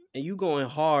night and you going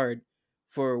hard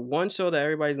for one show that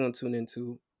everybody's gonna tune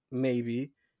into,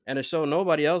 maybe, and a show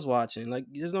nobody else watching. Like,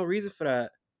 there's no reason for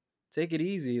that. Take it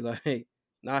easy. Like,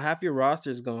 now half your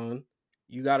roster's gone.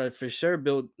 You gotta for sure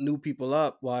build new people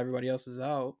up while everybody else is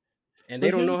out, and they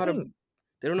But don't here's know the how to. thing.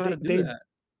 They don't know how to do They that.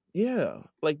 Yeah,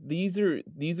 like these are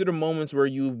the moments where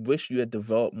you wish you had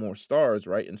developed more stars,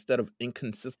 right? Instead of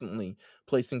inconsistently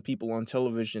placing people on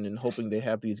television and hoping they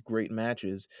have these great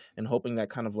matches and hoping that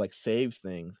kind of like saves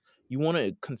things. You want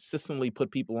to consistently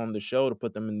put people on the show to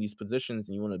put them in these positions,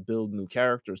 and you want to build new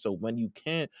characters. So when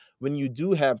you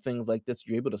do have things like this,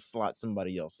 you're able to slot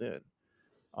somebody else in.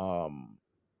 Um,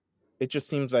 it just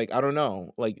seems like, I don't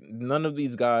know, like none of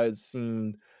these guys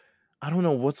seemed. I don't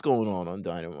know what's going on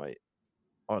Dynamite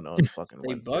on fucking They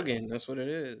Wednesday. bugging. That's what it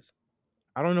is.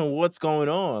 I don't know what's going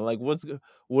on. Like,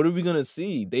 what are we gonna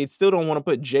see? They still don't want to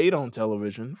put Jade on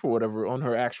television for whatever on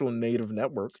her actual native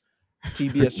network.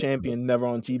 TBS champion, never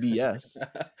on TBS.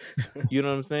 You know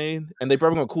what I'm saying? And they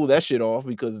probably gonna cool that shit off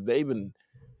because they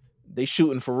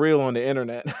shooting for real on the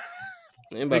internet.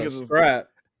 They about to niggas, scrap.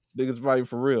 niggas fighting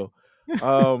for real.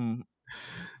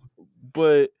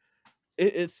 But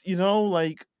it's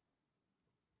like,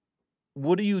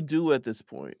 what do you do at this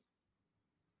point?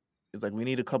 It's like, we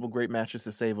need a couple great matches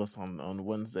to save us on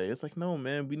Wednesday. It's like, no,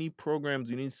 man, we need programs,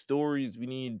 we need stories, we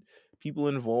need people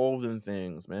involved in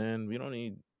things, man. We don't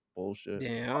need bullshit.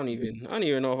 Damn, I don't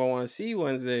even know if I want to see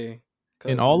Wednesday.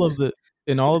 And Cause all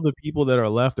of the people that are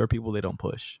left are people they don't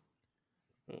push.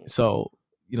 So,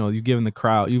 you've given the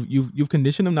crowd, you've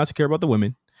conditioned them not to care about the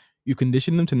women. You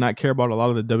conditioned them to not care about a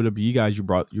lot of the WWE guys you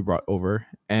brought over,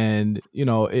 and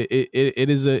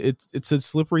it's a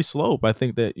slippery slope. I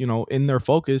think that in their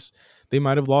focus, they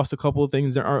might have lost a couple of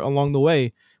things that are along the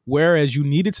way. Whereas you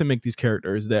needed to make these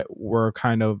characters that were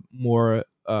kind of more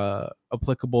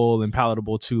applicable and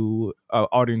palatable to an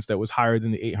audience that was higher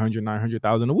than the 800,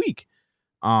 900,000 a week.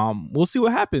 We'll see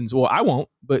what happens. Well, I won't,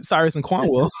 but Cyrus and Quan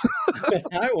will.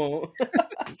 I won't.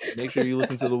 Make sure you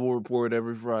listen to the War Report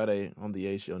every Friday on the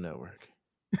A Show Network.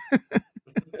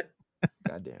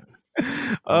 Goddamn.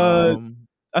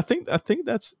 I think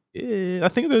that's it. I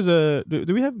think there's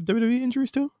do we have WWE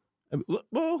injuries too?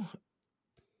 Well,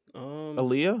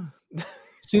 Aaliyah.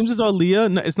 Seems as though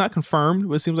Aaliyah, it's not confirmed,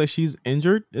 but it seems like she's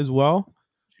injured as well.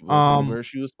 She wasn't where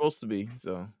she was supposed to be,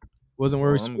 so wasn't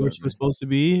where she was supposed to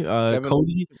be. Kevin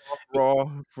Cody off Raw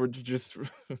for just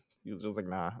he was just like,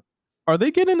 nah. Are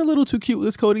they getting a little too cute with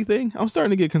this Cody thing? I'm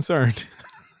starting to get concerned.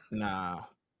 Nah,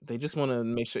 they just want to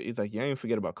make sure. He's like, you ain't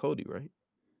forget about Cody, right?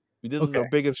 This is our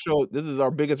biggest show. This is our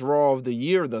biggest Raw of the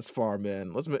year thus far,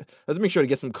 man. Let's make sure to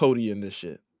get some Cody in this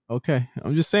shit. Okay,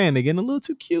 I'm just saying they're getting a little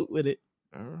too cute with it.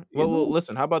 All right. Well,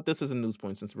 listen. How about this as a news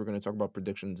point, since we're going to talk about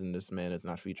predictions and this man is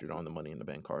not featured on the Money in the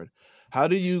Bank card? How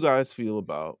do you guys feel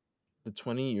about the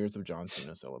 20 years of John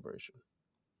Cena celebration?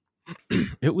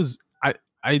 It was.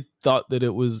 I thought that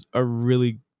it was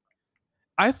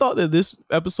I thought that this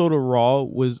episode of Raw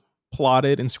was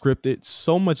plotted and scripted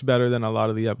so much better than a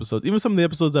lot of the episodes, even some of the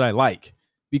episodes that I like,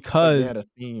 because they had a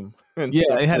theme.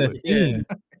 It had a theme,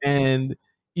 and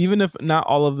even if not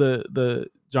all of the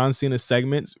John Cena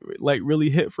segments like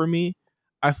really hit for me,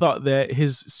 I thought that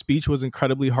his speech was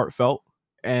incredibly heartfelt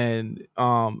and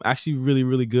actually really,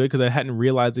 really good, because I hadn't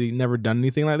realized that he'd never done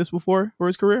anything like this before for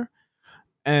his career.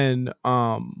 And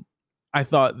I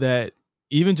thought that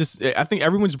even just, I think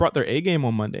everyone just brought their A game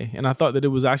on Monday, and I thought that it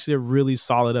was actually a really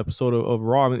solid episode of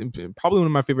Raw. I mean, probably one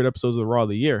of my favorite episodes of Raw of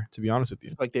the year, to be honest with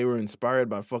you. It's like they were inspired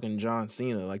by fucking John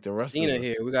Cena, like the rest Cena of us.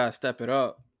 here, we gotta step it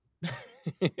up.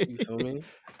 You feel me?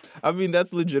 I mean,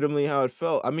 that's legitimately how it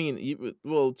felt. I mean,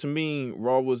 to me,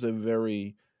 Raw was it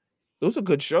was a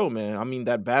good show, man. I mean,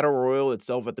 that battle royal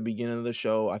itself at the beginning of the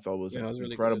show, I thought was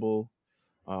Really incredible.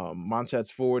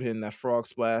 Montez Ford hitting that frog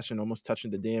splash and almost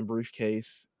touching the damn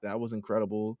briefcase. That was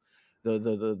incredible.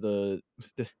 They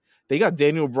got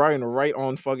Daniel Bryan right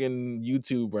on fucking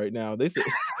YouTube right now. They said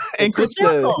And Chris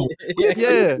Jericho.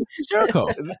 Yeah. Chris Jericho.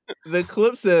 The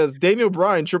clip says Daniel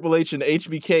Bryan, Triple H, and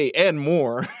HBK, and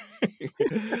more.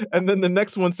 And then the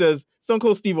next one says Stone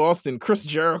Cold Steve Austin, Chris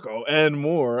Jericho, and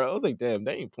more. I was like, damn,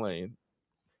 they ain't playing.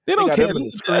 They don't got care. him in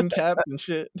the screen caps and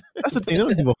shit. That's the thing. They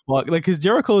don't give a fuck. Like, because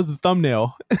Jericho is the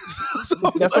thumbnail. That's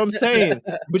what I'm saying.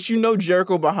 But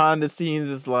Jericho behind the scenes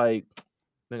is like,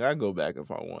 nigga, I go back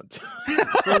if I want to.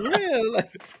 For real,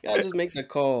 like y'all just make the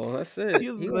call. That's it.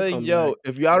 He's like, yo,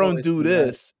 if y'all don't do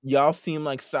this, y'all seem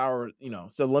like sour,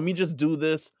 So let me just do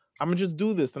this. I'm gonna just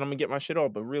do this, and I'm gonna get my shit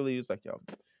off. But really, it's like, yo,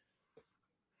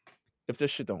 if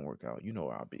this shit don't work out, you know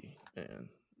where I'll be, and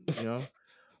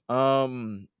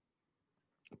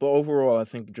But overall, I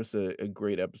think just a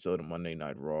great episode of Monday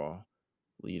Night Raw,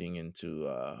 leading into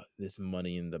this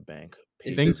Money in the Bank.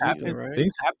 Things happen, right?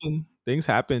 Things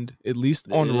happened. At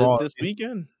least on Raw this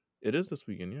weekend. It is this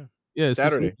weekend, yeah. Yeah, it's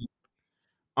Saturday.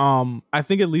 I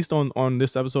think at least on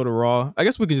this episode of Raw, I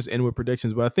guess we could just end with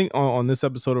predictions, but I think on this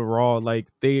episode of Raw, like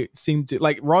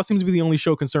Raw seems to be the only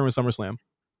show concerned with SummerSlam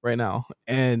right now,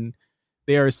 and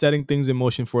they are setting things in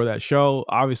motion for that show.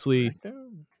 Obviously,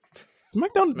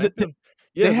 SmackDown.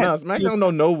 SmackDown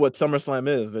don't know what SummerSlam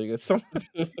is.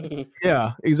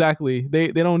 Yeah, exactly.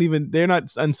 They're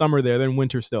not in summer there. They're in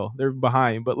winter still. They're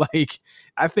behind. But like,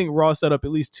 I think Raw set up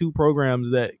at least 2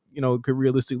 programs that could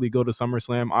realistically go to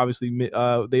SummerSlam. Obviously,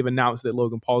 they've announced that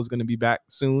Logan Paul is going to be back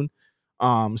soon.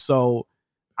 So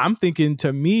I'm thinking,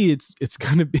 to me, it's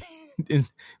gonna be.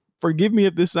 Forgive me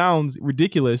if this sounds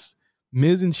ridiculous.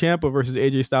 Miz and Ciampa versus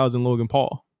AJ Styles and Logan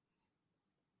Paul.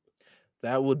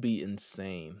 That would be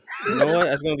insane. You know what?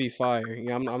 That's gonna be fire.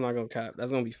 Yeah, I'm not gonna cap. That's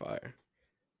gonna be fire.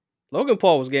 Logan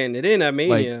Paul was getting it in at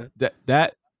Mania. Like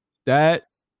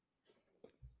that's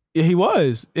yeah, he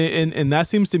was, and that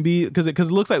seems to be because it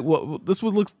looks like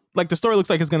looks like the story looks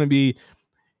like it's gonna be.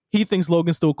 He thinks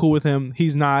Logan's still cool with him.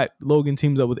 He's not. Logan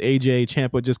teams up with AJ.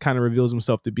 Ciampa just kind of reveals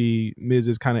himself to be Miz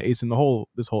is kind of ace in the hole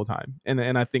this whole time,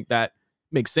 and I think that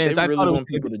makes sense. They really want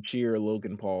people to cheer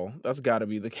Logan Paul. That's got to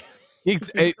be the case.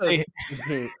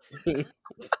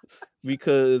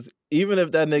 Because even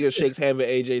if that nigga shakes hand with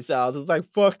AJ Styles, it's like,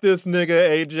 fuck this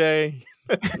nigga, AJ.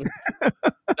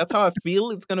 That's how I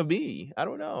feel it's gonna be. I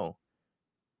don't know.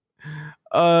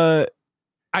 I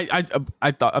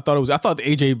thought the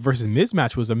AJ versus Miz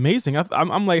match was amazing.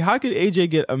 I'm like, how could AJ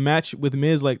get a match with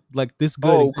Miz like this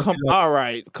good? Oh, all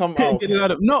right, come on. Get it out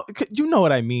of, no, you know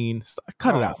what I mean.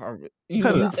 Cut it out. You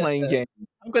playing game.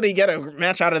 I'm gonna get a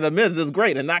match out of the Miz is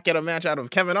great, and not get a match out of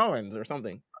Kevin Owens or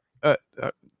something.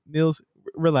 Meelz,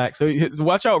 relax. So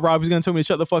watch out, Rob. He's gonna tell me to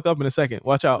shut the fuck up in a second.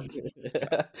 Watch out.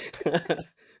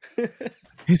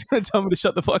 He's gonna tell me to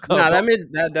shut the fuck up. Nah,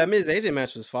 that Miz AJ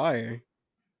match was fire.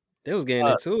 They was getting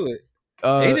into it.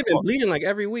 AJ been bleeding like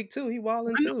every week too. He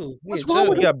wilding too. What's wrong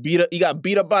with He got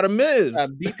beat up by the Miz.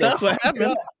 That's what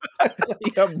happened.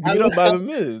 He got beat up by the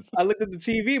Miz. I looked at the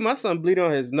TV. My son bleeding on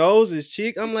his nose, his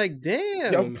cheek. I'm like,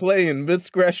 damn. Y'all playing. Miz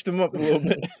scratched him up a little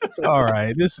bit. All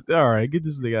right, get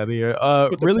this thing out of here.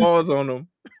 Put really pause on him.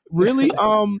 Really,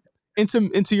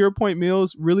 into your point,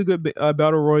 Meelz. Really good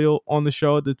battle royal on the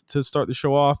show to start the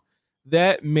show off.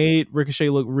 That made Ricochet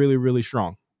look really, really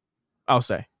strong. I'll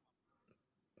say.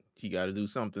 He got to do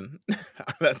something.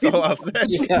 That's all I'll say.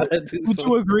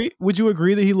 You agree? Would you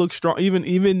agree that he looked strong,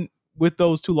 even with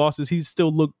those 2 losses? He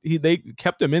still looked. They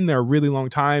kept him in there a really long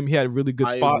time. He had really good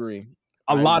spots. I agree.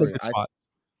 A lot of good spots.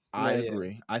 I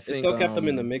agree. I think they still kept him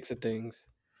in the mix of things.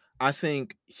 I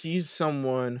think he's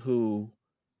someone who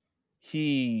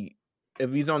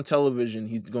if he's on television,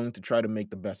 he's going to try to make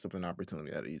the best of an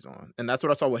opportunity that he's on. And that's what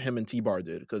I saw what him and T-Bar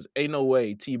did. Because ain't no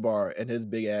way T-Bar and his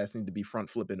big ass need to be front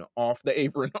flipping off the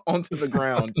apron onto the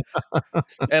ground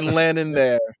and landing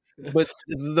there. But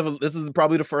this is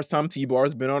probably the first time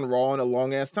T-Bar's been on Raw in a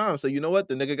long ass time. So you know what?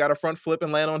 The nigga got a front flip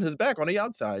and land on his back on the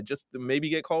outside just to maybe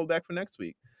get called back for next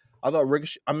week. I thought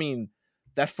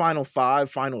that final 5,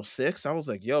 final 6, I was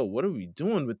like, yo, what are we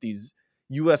doing with these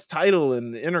U.S. title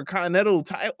and the Intercontinental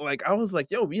title? Like, I was like,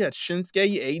 yo, we had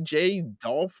Shinsuke, AJ,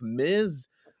 Dolph, Miz,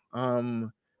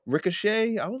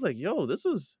 Ricochet. I was like, yo, this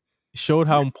was showed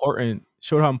how important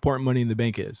showed how important Money in the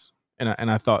Bank is,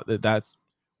 and I thought that's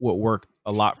what worked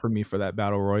a lot for me for that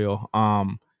battle royal.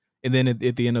 And then at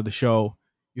the end of the show,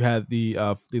 you had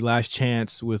the last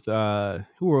chance with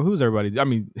who's everybody? I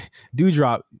mean,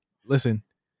 Dewdrop. Listen,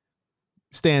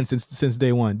 stand since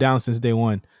day one, down since day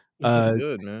one. She's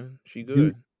good, man. She Dew-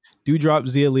 good. Dewdrop,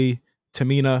 Zia Lee,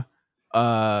 Tamina,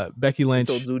 Becky Lynch.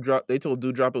 They told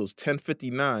Dewdrop it was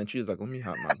 10:59. She was like, "Let me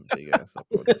hop my big ass up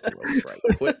on this rope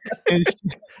right quick."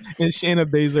 and Shayna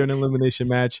Baszler in an elimination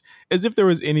match, as if there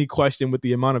was any question with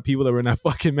the amount of people that were in that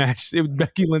fucking match.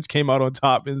 Becky Lynch came out on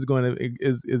top and is going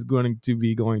to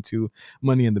be going to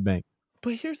Money in the Bank.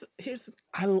 But here's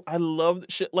I love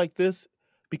shit like this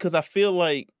because I feel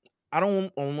like I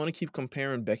don't want to keep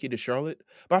comparing Becky to Charlotte,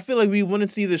 but I feel like we wouldn't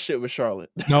see this shit with Charlotte.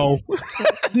 No,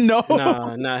 no,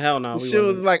 nah, hell no. She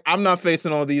was like, I'm not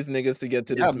facing all these niggas to get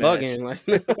to this match. Bugging,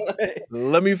 like,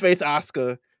 let me face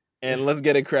Asuka and let's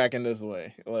get it cracking this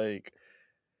way. Like,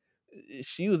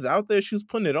 she was out there, she was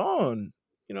putting it on.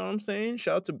 You know what I'm saying?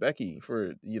 Shout out to Becky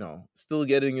for, still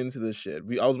getting into this shit.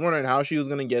 I was wondering how she was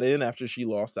going to get in after she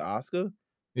lost to Asuka.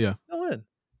 Yeah. Still in.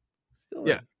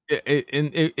 Yeah.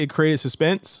 It created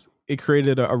suspense. It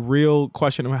created a real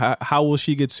question of how will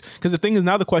she get, because the thing is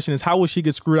now the question is how will she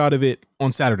get screwed out of it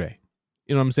on Saturday?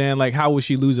 You know what I'm saying? Like how will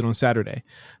she lose it on Saturday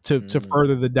to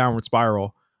further the downward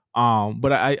spiral?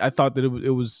 But I thought that it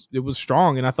was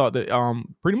strong, and I thought that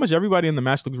pretty much everybody in the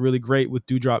match looked really great, with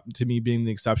Dewdrop to me being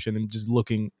the exception and just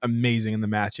looking amazing in the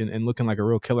match and looking like a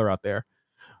real killer out there.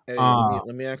 Hey,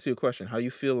 let me ask you a question. How you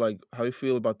feel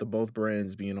about the both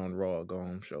brands being on Raw, go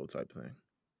home show type thing?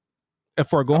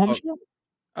 For a go home show?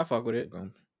 I fuck with it.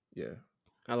 Yeah.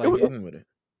 I like it. With it.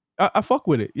 I fuck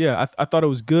with it. Yeah, I thought it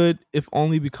was good, if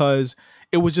only because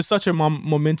it was just such a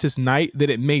momentous night that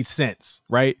it made sense,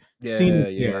 right? Yeah, Cena's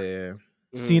there. Yeah.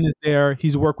 Cena's there.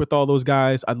 He's worked with all those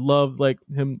guys. I loved like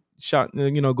him going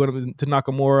to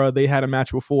Nakamura. They had a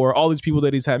match before. All these people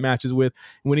that he's had matches with.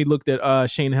 When he looked at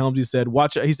Shane Helms, he said,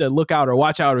 "Watch." He said, "Look out" or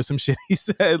 "Watch out" or some shit. He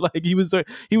said like he was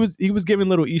giving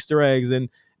little Easter eggs, and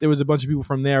there was a bunch of people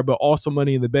from there. But also,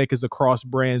 Money in the Bank is a cross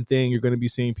brand thing. You're going to be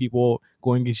seeing people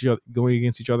going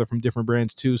against each other from different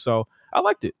brands too. So I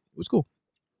liked it. It was cool.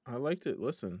 I liked it.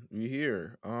 Listen, we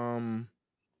here.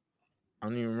 I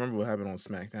don't even remember what happened on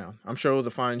SmackDown. I'm sure it was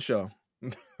a fine show.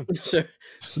 Sure.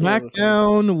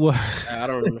 SmackDown was. I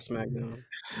don't remember SmackDown.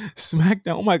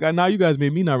 SmackDown. Oh my god! Now you guys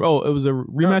made me not. Oh, it was a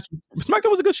rematch.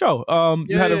 SmackDown was a good show.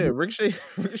 You had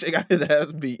Ricochet got his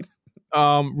ass beat.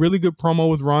 Really good promo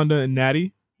with Ronda and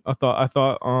Natty. I thought.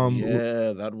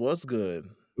 Yeah, that was good.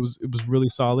 It was really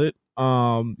solid.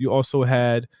 You also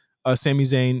had Sami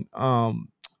Zayn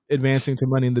advancing to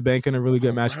Money in the Bank in a really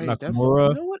good match with Nakamura.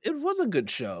 You know what? It was a good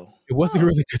show. It was a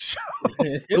really good show.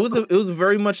 It was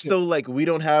very much so like, we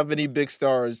don't have any big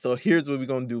stars, so here's what we're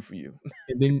gonna do for you.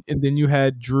 And then you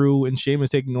had Drew and Sheamus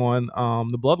taking on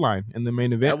the Bloodline in the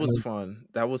main event.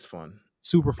 That was fun.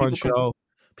 Super fun show.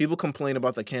 People complain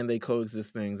about the can they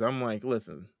coexist things. I'm like,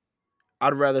 listen,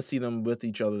 I'd rather see them with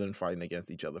each other than fighting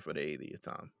against each other for the 80th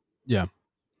time. Yeah.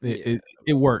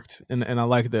 It worked, and I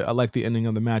like the ending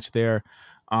of the match there.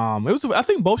 I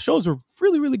think both shows were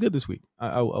really, really good this week.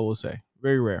 I will say,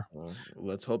 very rare. Well,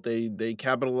 let's hope they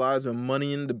capitalize with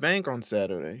Money in the Bank on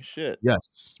Saturday. Shit.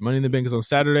 Yes, Money in the Bank is on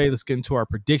Saturday. Let's get into our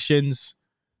predictions.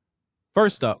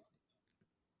 First up,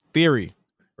 Theory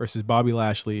versus Bobby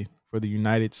Lashley for the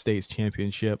United States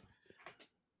Championship.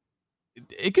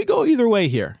 It could go either way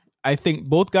here. I think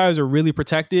both guys are really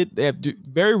protected.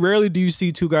 Very rarely do you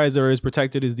see two guys that are as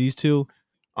protected as these two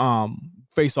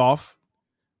face off.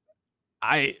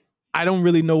 I don't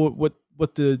really know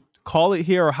what to call it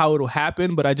here or how it'll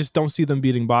happen, but I just don't see them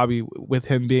beating Bobby with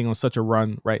him being on such a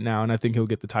run right now, and I think he'll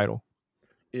get the title.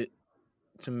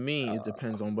 To me, it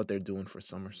depends on what they're doing for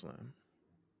SummerSlam.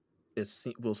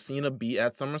 Will Cena be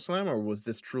at SummerSlam, or was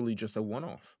this truly just a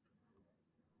one-off?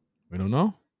 We don't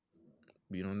know.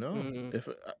 We don't know.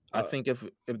 I think if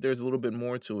there's a little bit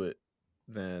more to it,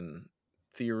 then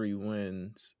Theory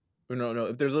wins. Or no.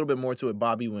 If there's a little bit more to it,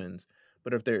 Bobby wins.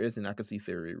 But if there isn't, I could see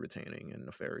Theory retaining in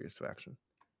Nefarious faction.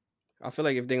 I feel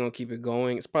like if they're gonna keep it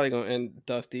going, it's probably gonna end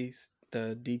Dusty's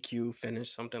the DQ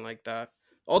finish, something like that.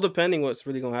 All depending what's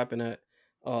really gonna happen at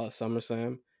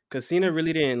SummerSlam. Because Cena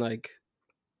really didn't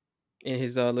in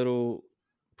his little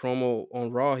promo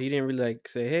on Raw, he didn't really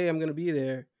say, "Hey, I'm gonna be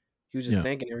there." He was just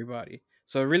thanking everybody.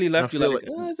 So it really left you like,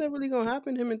 is that really gonna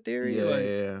happen? Him in Theory,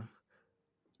 yeah.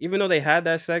 Even though they had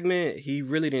that segment, he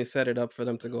really didn't set it up for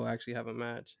them to go actually have a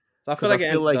match. So I feel like it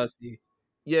ends Dusty.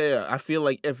 Yeah, I feel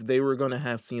like if they were gonna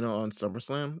have Cena on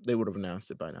SummerSlam, they would have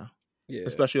announced it by now. Yeah,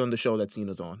 especially on the show that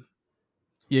Cena's on.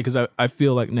 Yeah, because I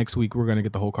feel like next week we're gonna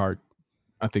get the whole card.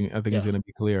 I think it's gonna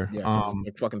be clear. Yeah, because it's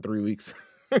like fucking 3 weeks.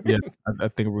 Yeah, I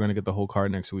think we're gonna get the whole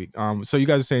card next week. So you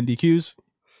guys are saying DQs?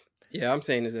 Yeah, I'm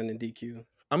saying it's ending DQ.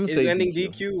 I'm gonna It's say ending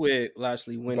DQ. DQ with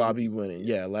Lashley winning. Bobby winning.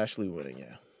 Yeah, Lashley winning.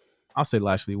 Yeah. I'll say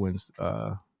Lashley wins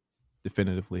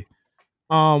definitively.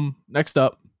 Next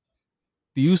up,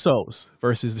 the Usos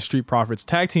versus the Street Profits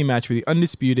tag team match for the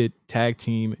undisputed tag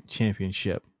team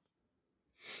championship.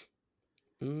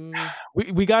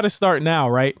 We got to start now,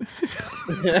 right?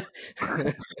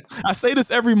 I say this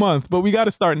every month, but we got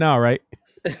to start now, right?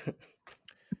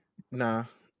 Nah.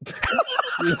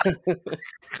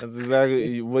 That's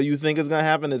exactly what you think is gonna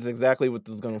happen. Is exactly what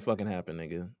is gonna fucking happen,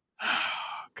 nigga.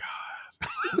 Oh God.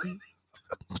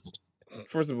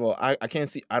 First of all, I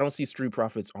don't see Street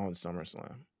Profits on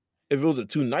SummerSlam. If it was a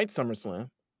 2-night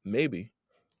SummerSlam, maybe.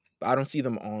 But I don't see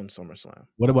them on SummerSlam.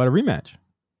 What about a rematch?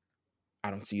 I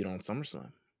don't see it on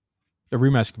SummerSlam. The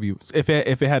rematch could be if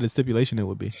it had a stipulation, it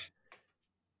would be.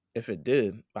 If it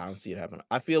did, I don't see it happen.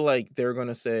 I feel like they're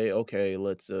gonna say, okay,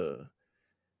 let's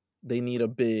they need a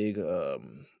big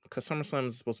because SummerSlam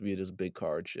is supposed to be this big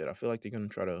card shit. I feel like they're gonna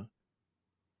try to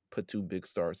put 2 big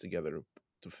stars together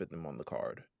to fit them on the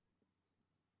card.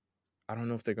 I don't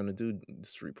know if they're gonna do the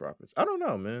Street Profits. I don't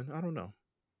know, man. I don't know.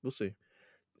 We'll see.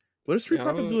 What does Street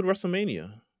Profits do at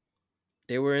WrestleMania?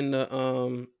 They were in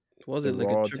the was it like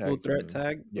a triple threat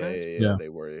tag? Yeah. They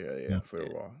were for the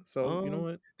Raw. So you know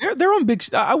what? They're on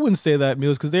big. I wouldn't say that,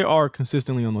 Meelz, because they are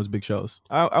consistently on those big shows.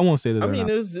 I won't say that. I mean,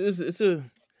 it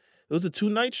was a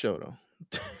 2-night show though.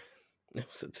 It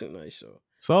was a 2-night show.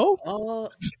 So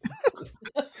what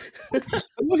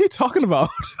are you talking about?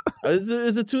 It's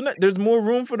a 2-night. There's more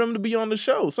room for them to be on the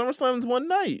show. SummerSlam's 1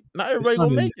 night. Not everybody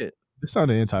gonna make it. It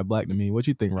sounded anti-black to me. What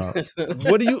you think, Rob?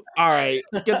 What do you? All right,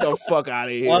 get the fuck out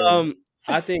of here.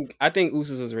 I think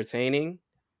Usos is retaining.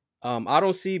 I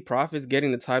don't see Profits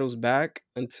getting the titles back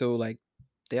until like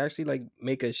they actually like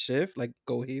make a shift, like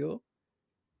go heel.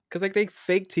 Cause like they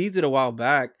fake teased it a while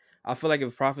back. I feel like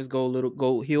if Profits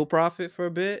go heel Profit for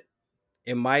a bit,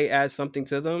 it might add something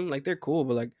to them. Like they're cool,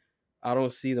 but like I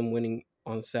don't see them winning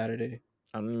on Saturday.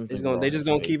 They just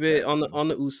gonna keep it on the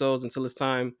Usos until it's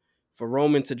time for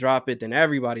Roman to drop it. Then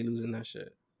everybody losing that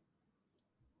shit.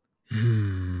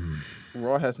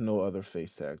 Raw has no other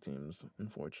face tag teams,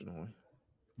 unfortunately.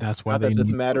 That's why Not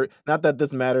that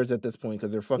this matters at this point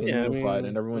because they're fucking unified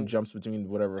and everyone jumps between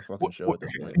whatever fucking show at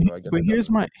this point. So I guess but here's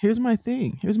my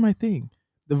thing.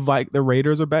 The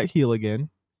Raiders are back heel again.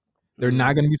 They're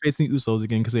not going to be facing the Usos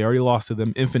again because they already lost to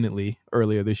them infinitely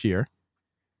earlier this year.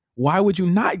 Why would you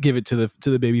not give it to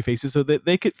the baby faces so that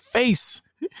they could face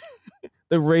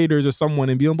the Raiders or someone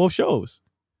and be on both shows?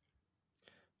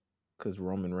 Because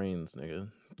Roman Reigns, nigga.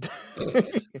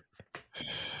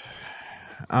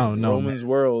 I don't know. Roman's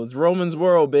world. It's Roman's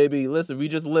world, baby. Listen, we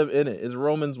just live in it. It's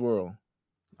Roman's world.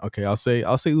 Okay, I'll say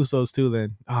Usos too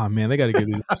then. Oh man, they got to give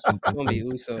you something. It's gonna be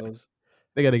Usos.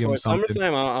 They got to give them something.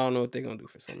 SummerSlam, I don't know what they're gonna do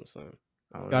for SummerSlam.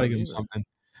 Got to give them something.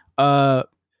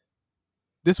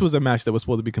 This was a match that was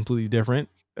supposed to be completely different.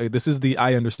 This is the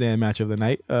I Understand match of the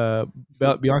night.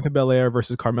 Bianca Belair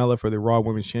versus Carmella for the Raw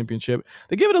Women's Championship.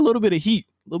 They give it a little bit of heat,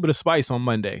 a little bit of spice on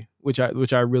Monday, which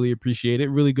I really appreciated.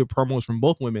 Really good promos from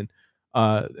both women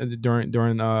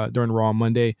during Raw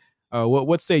Monday.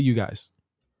 What say you guys?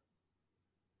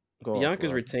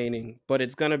 Bianca's retaining, but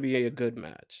it's gonna be a good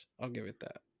match. I'll give it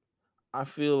that. I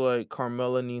feel like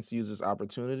Carmella needs to use this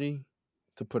opportunity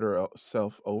to put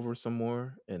herself over some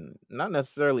more and not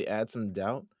necessarily add some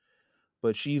doubt,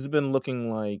 but she's been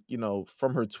looking like,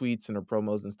 from her tweets and her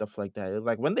promos and stuff like that. It's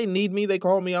like when they need me, they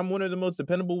call me. I'm one of the most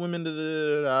dependable women.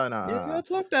 Yeah,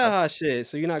 talk that hot shit.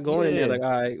 So you're not going in there like,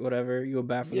 all right, whatever. You go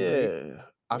back from the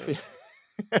break.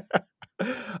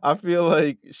 I feel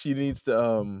like she needs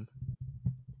to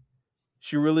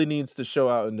she really needs to show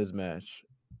out in this match.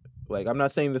 Like, I'm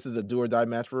not saying this is a do or die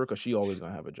match for her because she always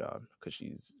gonna have a job because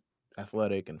she's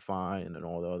athletic and fine and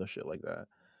all the other shit like that.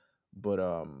 But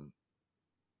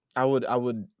I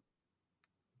would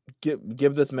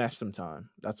give this match some time.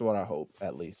 That's what I hope,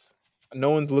 at least. No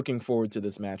one's looking forward to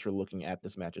this match or looking at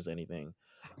this match as anything.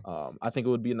 I think it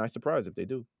would be a nice surprise if they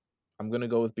do. I'm gonna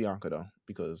go with Bianca though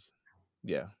because,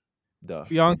 yeah, duh.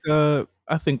 Bianca,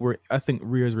 I think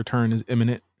Rhea's return is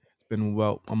imminent. It's been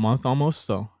about a month almost,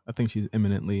 so I think she's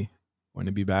imminently going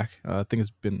to be back. I think it's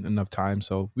been enough time,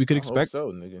 so we could expect.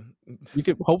 Hope so, nigga. We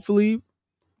could hopefully,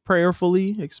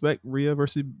 prayerfully expect Rhea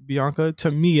versus Bianca. To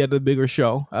me, at the bigger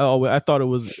show, I thought it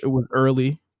was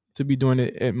early to be doing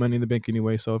it at Money in the Bank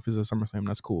anyway. So if it's a SummerSlam,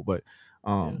 that's cool. But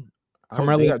I hope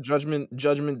they Carmella's, got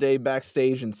Judgment Day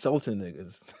backstage insulting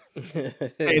niggas.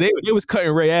 hey, they was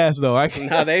cutting Ray ass though.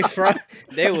 Nah, they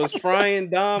was frying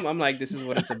Dom. I'm like, this is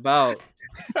what it's about.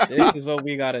 This is what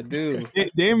we gotta do.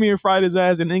 Damien fried his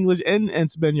ass in English and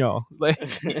Spaniel. Like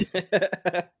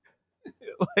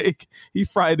he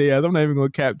fried their ass. I'm not even gonna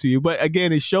cap to you, but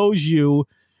again, it shows you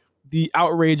the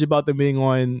outrage about them being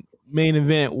on main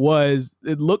event.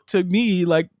 It looked to me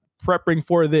like prepping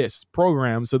for this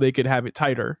program so they could have it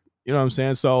tighter. You know what I'm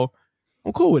saying? So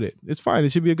I'm cool with it. It's fine.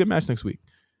 It should be a good match next week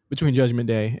between Judgment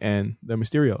Day and the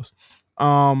Mysterios.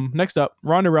 Next up,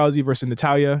 Ronda Rousey versus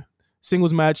Natalya,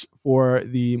 singles match for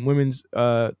the women's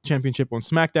championship on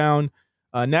SmackDown.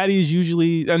 Natty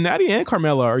and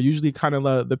Carmella are usually kind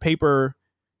of the paper,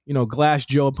 Glass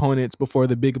Joe opponents before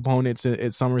the big opponents at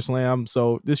SummerSlam.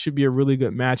 So this should be a really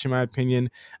good match in my opinion.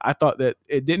 I thought that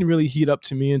it didn't really heat up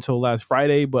to me until last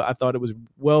Friday, but I thought it was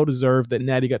well deserved that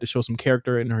Natty got to show some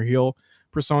character in her heel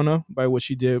persona by what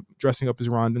she did, dressing up as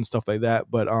Ronda and stuff like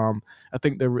that. But I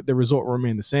think the result will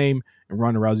remain the same, and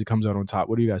Ronda Rousey comes out on top.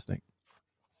 What do you guys think?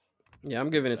 Yeah, I'm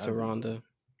giving it to Ronda.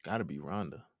 Gotta be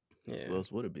Ronda. Yeah. Who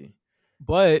else would it be?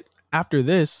 But after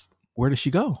this, where does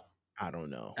she go? I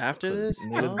don't know. After this,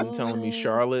 niggas been telling me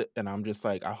Charlotte, and I'm just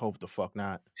like, I hope the fuck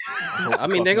not. I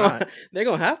mean, they're gonna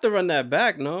have to run that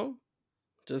back, no?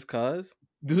 Just cause.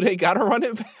 Do they gotta run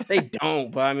it back? They don't,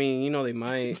 but I mean, they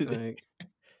might. Like,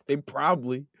 they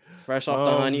probably fresh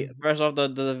off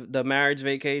the marriage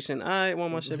vacation. I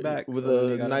want my shit back with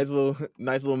a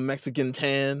nice little Mexican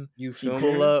tan. You feel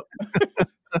pull me? up.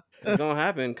 It's gonna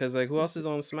happen because who else is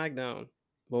on SmackDown?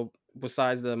 Well,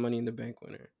 besides the Money in the Bank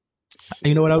winner. And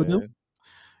you know what I would do?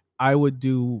 I would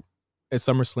do at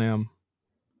SummerSlam.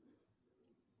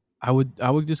 I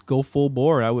would just go full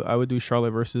bore. I would do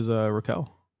Charlotte versus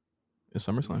Raquel at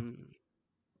SummerSlam.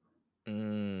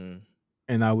 And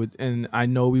I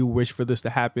know we wish for this to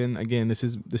happen. Again, this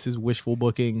is wishful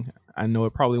booking. I know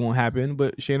it probably won't happen,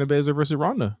 but Shayna Baszler versus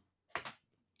Ronda.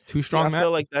 Too strong. I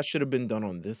feel like that should have been done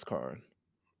on this card,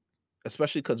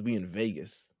 especially because we in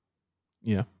Vegas.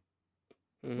 Yeah.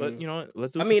 But you know what?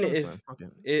 Let's do it. I mean,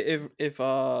 if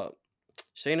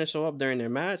Shayna show up during their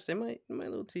match, they might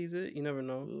little tease it. You never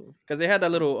know, because they had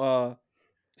that little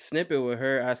snippet with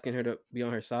her asking her to be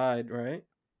on her side, right?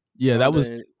 Yeah, that was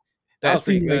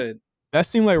pretty good. That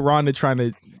seemed like Ronda trying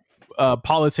to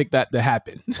politic that to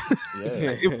happen.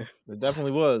 Yeah, it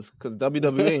definitely was, because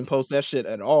WWE ain't post that shit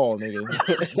at all, nigga.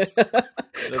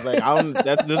 It's like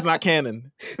this is not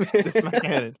canon. It's not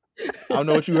canon. I don't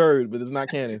know what you heard, but it's not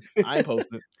canon. I ain't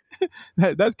posting.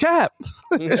 That's cap.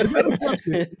 But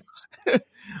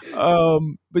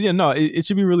yeah, no, it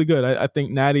should be really good. I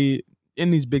think Natty in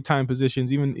these big time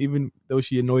positions, even though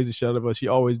she annoys the shit out of us, she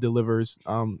always delivers.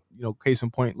 Case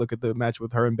in point, look at the match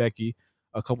with her and Becky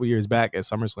a couple years back at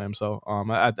SummerSlam. So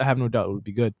I have no doubt it would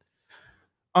be good.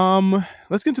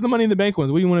 Let's get to the Money in the Bank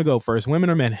ones. Where do you want to go first, women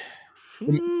or men?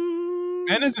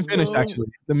 Men isn't finished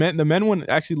actually. The men one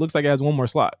actually looks like it has one more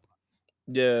slot.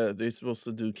 Yeah, they're supposed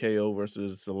to do KO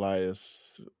versus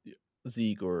Elias,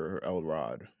 Zeke, or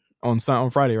Elrod on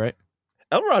Friday, right?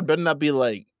 Elrod better not be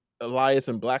like Elias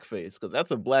in blackface, because that's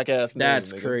a black ass name.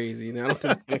 That's crazy. Now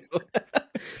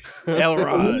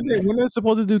Elrod. When are they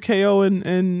supposed to do KO and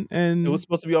it was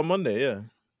supposed to be on Monday, yeah.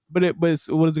 What is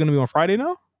it going to be on Friday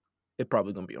now? It's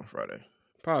probably going to be on Friday.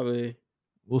 Probably.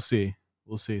 We'll see.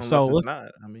 Unless so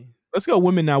let's go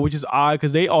women now, which is odd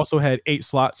because they also had 8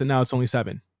 slots and now it's only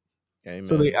 7. Hey,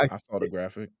 so I saw the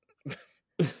graphic.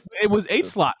 It was 8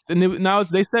 slots, and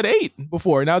they said 8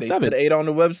 before. Now it's 7. They said 8 on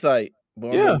the website,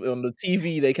 but on the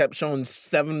TV they kept showing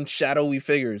 7 shadowy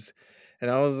figures, and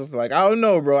I was just like, I don't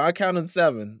know, bro. I counted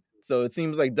 7, so it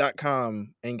seems like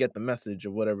 .com ain't get the message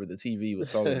of whatever the TV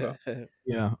was talking about.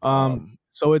 Yeah.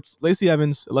 So it's Lacey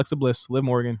Evans, Alexa Bliss, Liv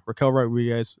Morgan, Raquel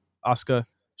Rodriguez, Asuka,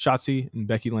 Shotzi, and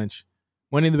Becky Lynch.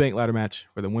 Money in the Bank ladder match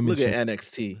for the women's. Look at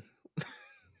NXT.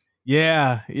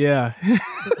 Yeah. Look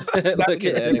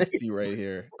at NXT right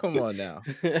here. Come on now.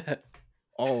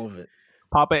 All of it.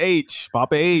 Papa H,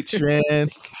 man.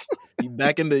 He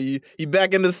back in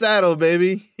the saddle,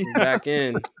 baby. He's back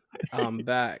in. I'm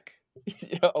back.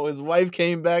 Yo, his wife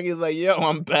came back. He's like, yo,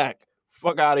 I'm back.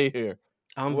 Fuck out of here.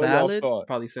 I'm valid.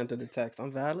 Probably sent her the text.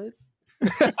 I'm valid.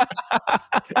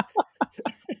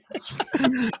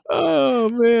 Oh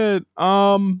man.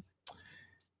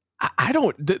 I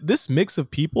don't. This mix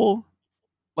of people,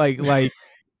 like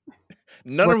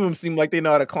none of them seem like they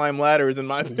know how to climb ladders. In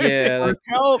my opinion,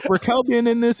 Raquel being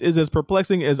in this is as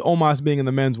perplexing as Omos being in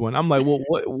the men's one. I'm like, well,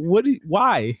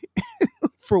 why?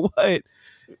 For what?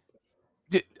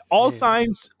 All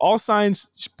signs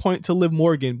point to Liv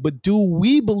Morgan, but do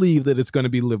we believe that it's going to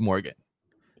be Liv Morgan?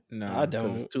 Nah, I because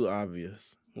don't. it's too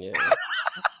obvious. Yeah.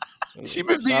 She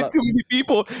been Shout beating out- too many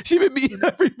people. She been beating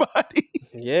everybody.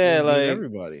 Yeah, She's beating like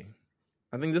everybody.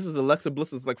 I think this is Alexa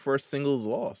Bliss's like first singles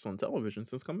loss on television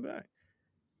since coming back.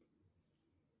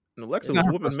 And Alexa was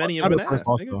whooping many of an ass.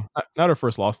 Loss, Nigga. though. Not her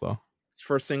first loss though. It's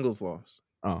first singles loss.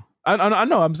 Oh, I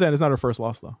know. I'm saying it's not her first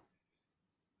loss though.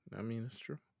 I mean, it's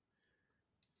true.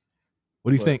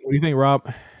 What do you think? What do you think, Rob?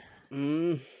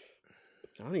 I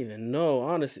don't even know,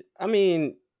 honestly. I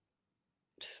mean,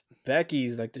 just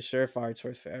Becky's like the surefire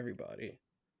choice for everybody.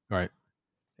 Right.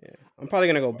 Yeah, I'm probably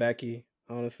gonna go Becky.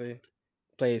 Honestly,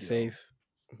 play it Yo. safe.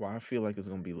 Well, I feel like it's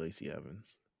gonna be Lacey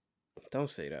Evans. Don't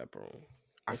say that, bro.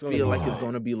 I It's gonna feel be like it's tight.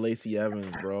 gonna be Lacey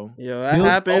Evans, bro. Yo, that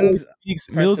happens.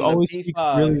 Meelz pressing the always speaks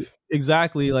really P5.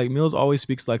 exactly like Meelz always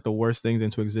speaks like the worst things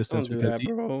into existence Don't do because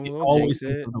that, bro. he Don't always jinx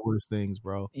thinks it. of the worst things,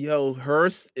 bro. Yo,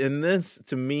 Hurst in this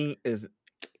to me is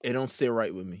it don't sit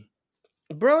right with me.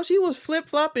 Bro, she was flip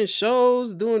flopping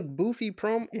shows, doing boofy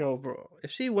prom. Yo, bro,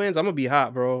 if she wins, I'm gonna be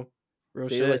hot, bro. Real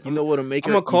They shit. like, you know what'll make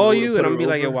I'm her. gonna call you know you what'll and I'm put gonna be her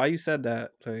like, yo, over? why you said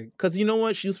that? Like, Because you know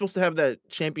what? She was supposed to have that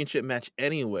championship match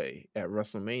anyway at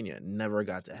WrestleMania. Never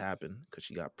got to happen because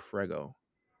she got prego.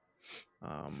 nah,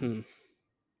 I'm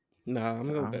So gonna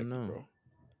go I Becky, don't know. bro.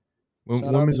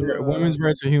 Women's, Shout out to, women's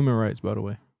rights are human rights, by the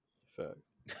way. Shout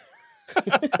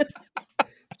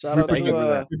out Thank you for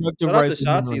that. to shout out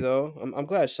to Shotzi though. I'm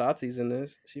glad Shotzi's in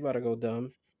this. She about to go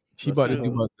dumb. She about to Let's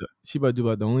do see. about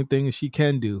the only thing she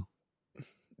can do.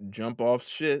 Jump off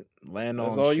shit, land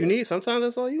That's on all shit. you need. Sometimes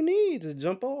that's all you need. Just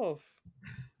jump off.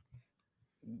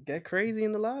 Get crazy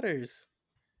in the ladders.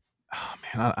 Oh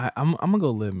man, I'm gonna go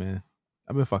live, man.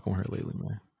 I've been fucking with her lately,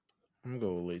 man. I'm gonna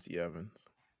go with Lacey Evans.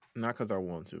 Not because I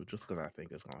want to, just because I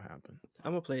think it's gonna happen.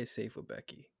 I'm gonna play it safe with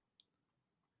Becky.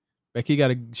 Becky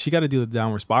gotta do the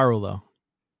downward spiral though.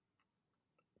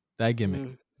 That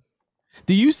gimmick.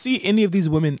 Do you see any of these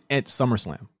women at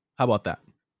SummerSlam? How about that?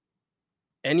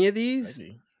 Any of these?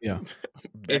 Becky. Yeah.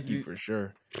 Becky for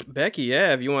sure. Becky,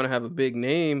 yeah. If you want to have a big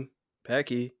name,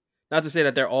 Becky. Not to say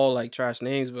that they're all like trash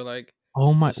names, but like.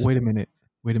 Oh my! Wait a minute.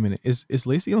 Is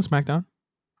Lacey on SmackDown?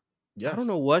 Yes. I don't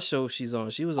know what show she's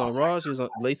on. She was on Raw. She was on.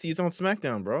 Lacey's on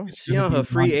SmackDown, bro. She on her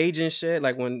free agent shit.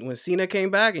 Like when Cena came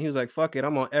back and he was like, "Fuck it,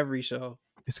 I'm on every show."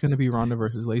 It's gonna be Ronda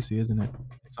versus Lacey, isn't it?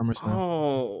 SummerSlam.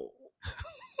 Oh,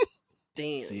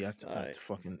 damn. See, that's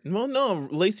fucking. Well, no,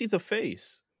 Lacey's a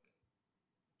face.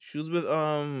 She was with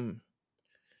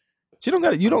She don't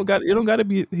got it. You don't got to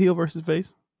be heel versus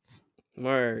face.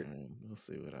 Word. We'll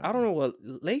see what happens. I don't know what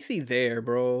Lacey there,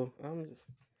 bro.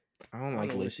 I don't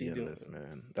like Lacey in this,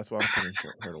 man. That's why I'm putting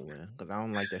her to win because I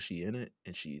don't like that she in it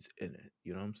and she's in it.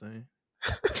 You know what I'm saying?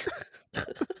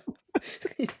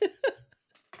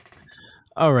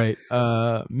 All right.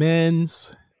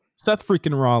 Men's Seth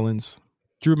freaking Rollins,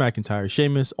 Drew McIntyre,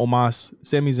 Sheamus, Omos,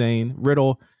 Sami Zayn,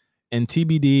 Riddle, and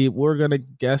TBD. We're gonna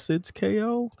guess it's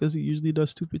KO because he usually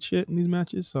does stupid shit in these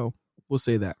matches. So we'll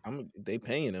say that. They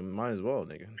paying him. Might as well,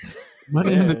 nigga.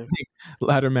 Money in the Bank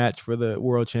ladder match for the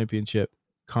World Championship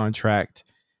contract.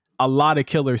 A lot of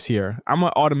killers here. I'm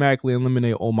gonna automatically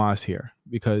eliminate Omos here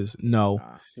because no.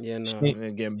 Yeah, no.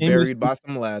 Getting buried by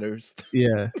some ladders.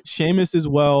 Yeah, Sheamus as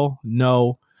well.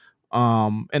 No,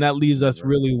 and that leaves us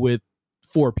really with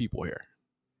 4 people here,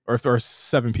 or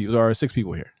 7 people, or 6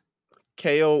 people here.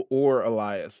 KO or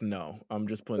Elias? No, I'm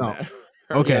just putting that.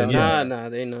 Okay, nah,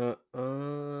 they not.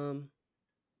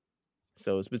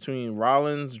 So it's between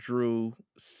Rollins, Drew,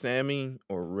 Sammy,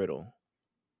 or Riddle.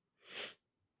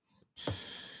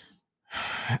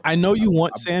 I know you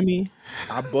want Sammy.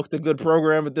 I booked a good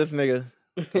program with this nigga.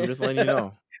 I'm just letting you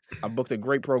know. I booked a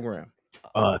great program.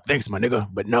 Thanks, my nigga,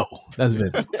 but no, that's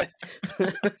Vince.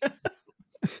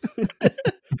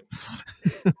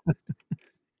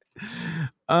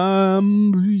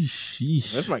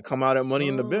 This might come out at Money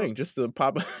in the Bank just to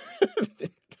pop.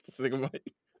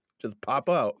 Just pop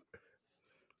out.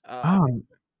 I'm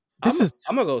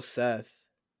gonna go Seth.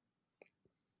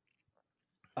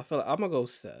 I feel like I'm gonna go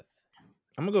Seth.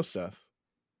 I'm gonna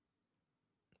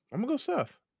go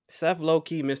Seth. Seth low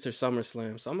key Mr.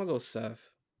 SummerSlam, so I'm gonna go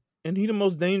Seth. And he the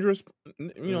most dangerous,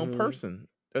 person.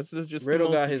 That's just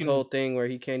Riddle got his whole thing where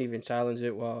he can't even challenge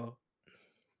it while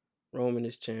Roman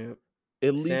is champ.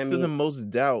 It leads to the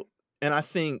most doubt, and I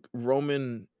think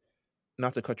Roman.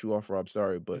 Not to cut you off, Rob.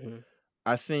 Sorry, but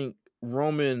I think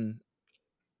Roman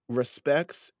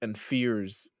respects and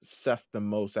fears Seth the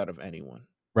most out of anyone.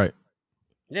 Right.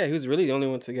 Yeah, he was really the only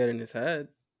one to get in his head.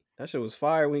 That shit was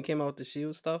fire when he came out with the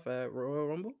Shield stuff at Royal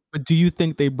Rumble. But do you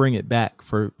think they bring it back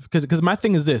because my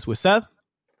thing is this with Seth?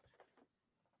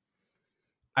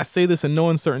 I say this in no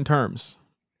uncertain terms.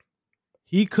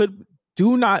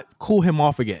 Do not cool him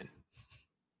off again.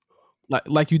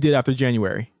 like you did after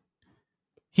January.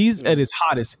 He's at his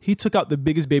hottest. He took out the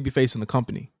biggest baby face in the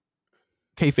company.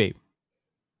 Kayfabe.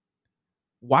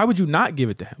 Why would you not give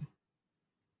it to him?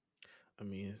 I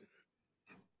mean,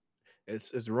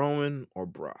 it's Roman or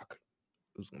Brock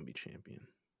who's going to be champion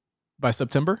By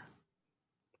September?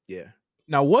 Yeah.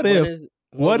 Now, when's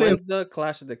the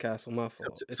Clash at the Castle? My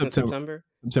fault. It's in September?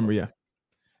 September, yeah.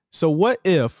 So what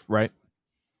if, right,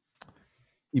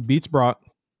 he beats Brock,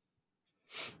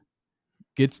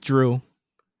 gets Drew?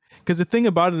 Because the thing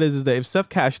about it is that if Seth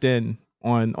cashed in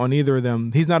on either of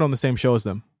them, he's not on the same show as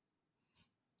them.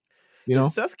 You know?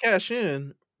 If Seth cash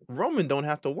in, Roman don't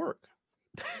have to work.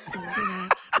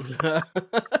 That's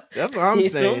what I'm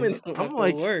saying. I'm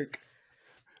like, work.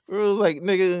 It was like,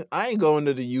 nigga, I ain't going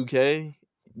to the UK.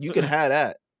 You can have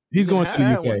that. He's going to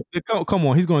the UK. Come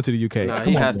on, he's going to the UK. Nah,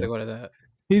 he has to go to that.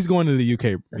 He's going to the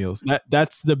UK, Meelz.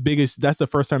 That's the biggest. That's the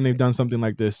first time they've done something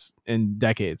like this in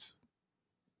decades.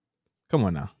 Come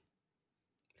on now.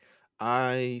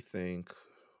 I think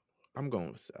I'm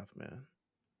going with Seth, man.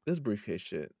 This briefcase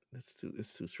shit, it's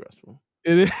too stressful.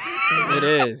 It is.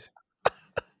 It is.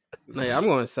 Like, I'm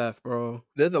going Seth, bro.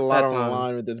 There's a lot on the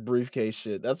line with this briefcase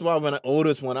shit. That's why when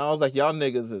Otis went, I was like, y'all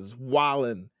niggas is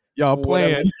wildin'. Y'all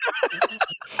playing.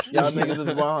 Y'all niggas is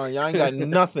wildin'. Y'all ain't got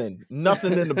nothing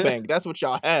in the bank. That's what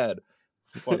y'all had.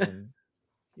 Fucking,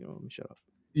 let me shut up.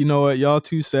 You know what? Y'all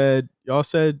said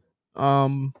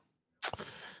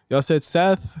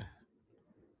Seth.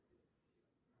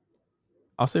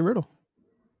 I'll say Riddle.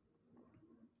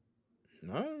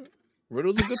 No,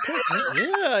 Riddle's a good pick.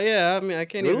 Yeah. I mean, I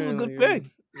can't Riddle's even. Riddle's a good pick.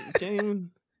 You can't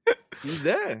even. He's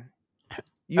there.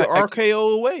 You're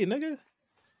RKO away, nigga.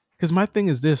 Because my thing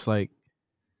is this, like,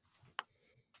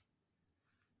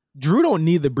 Drew don't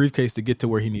need the briefcase to get to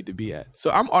where he need to be at. So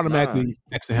I'm automatically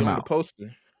Xing him out. The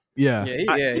poster. Yeah.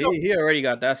 He already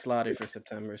got that slotted for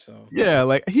September. So yeah,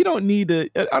 like he don't need to.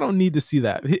 I don't need to see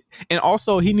that. And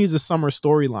also, he needs a summer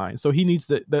storyline. So he needs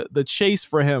the chase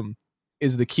for him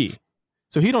is the key.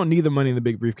 So he don't need the money in the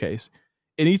big briefcase.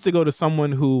 It needs to go to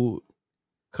someone who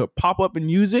could pop up and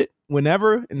use it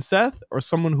whenever in Seth, or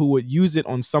someone who would use it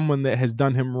on someone that has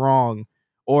done him wrong,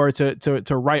 or to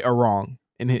right a wrong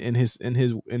in his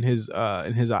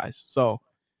eyes. So,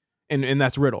 and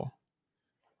that's Riddle.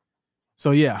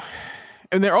 So yeah,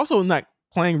 and they're also not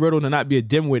playing Riddle to not be a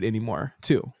dimwit anymore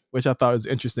too, which I thought was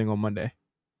interesting on Monday.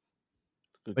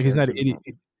 Like he's not an idiot,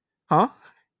 huh?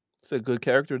 It's a good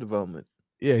character development.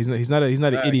 Yeah, he's not an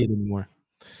idiot anymore.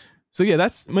 So yeah,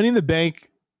 that's Money in the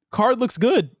Bank. Card looks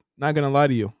good. Not gonna lie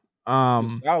to you.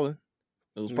 It's solid.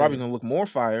 It was probably gonna look more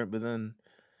fire, but then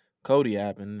Cody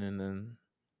happened, and then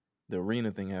the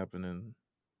arena thing happened, and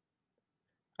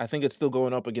I think it's still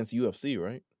going up against UFC,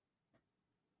 right?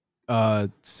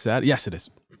 Sad. Yes, it is.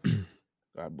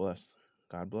 God bless,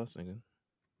 nigga.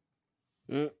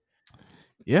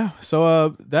 Yeah.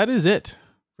 So that is it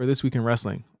for this week in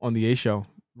wrestling on the A Show.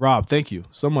 Rob, thank you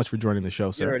so much for joining the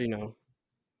show, sir. You already know.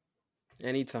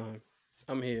 Anytime.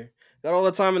 I'm here. Got all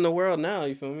the time in the world now,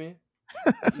 you feel me?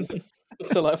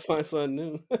 Until I find something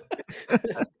new.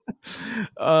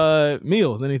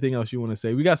 Meelz, anything else you want to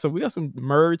say? We got some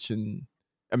merch and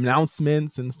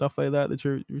announcements and stuff like that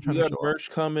you're trying to show.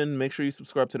 Merch coming. Make sure you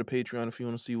subscribe to the Patreon if you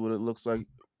want to see what it looks like,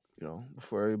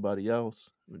 before everybody else.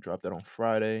 We drop that on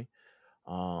Friday.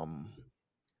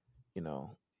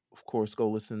 Of course, go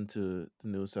listen to the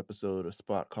newest episode of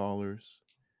Spot Callers.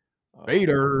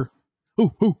 Vader.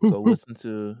 Go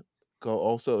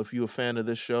also, if you're a fan of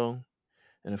this show,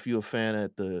 and if you're a fan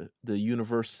at the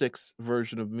Universe 6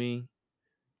 version of me,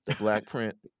 the Black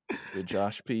Print with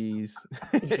Josh Pease.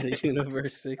 The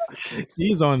Universe 6.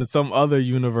 He's on some other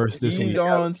universe this week. He's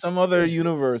on some other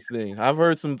universe thing. I've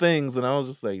heard some things, and I was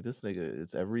just like, this nigga,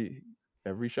 it's every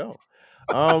show.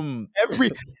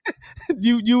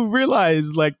 You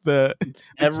realize like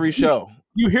every show.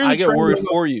 You hear I get worried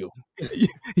for you.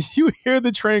 You hear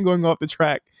the train going off the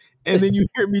track, and then you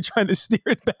hear me trying to steer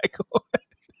it back on.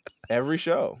 Every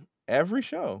show.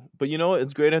 But you know what?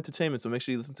 It's great entertainment. So make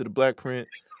sure you listen to the Black Print.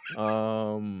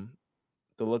 The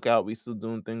Lookout. We still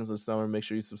doing things this summer. Make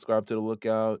sure you subscribe to the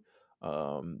Lookout.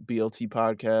 BLT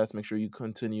podcast. Make sure you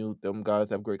continue. Them guys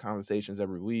have great conversations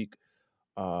every week.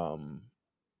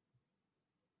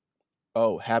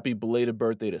 Happy belated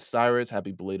birthday to Cyrus.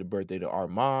 Happy belated birthday to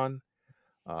Armand.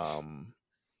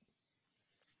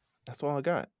 That's all I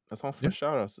got. That's all for the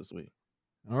shout outs this week.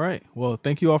 All right. Well,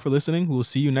 thank you all for listening. We'll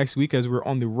see you next week as we're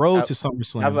on the road to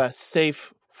SummerSlam. Have a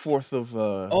safe 4th of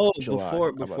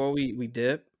July. Before we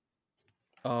dip,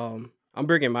 I'm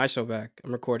bringing my show back.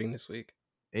 I'm recording this week.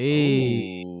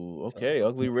 Hey. Ooh, okay,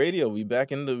 Ugly Radio. We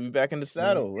back in the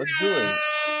saddle. Let's do it.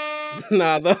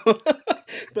 Nah,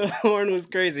 the horn was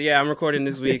crazy. Yeah, I'm recording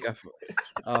this week.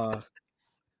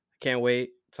 Can't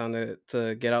wait. Time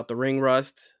to get out the ring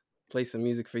rust, play some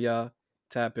music for y'all,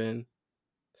 tap in.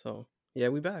 So yeah,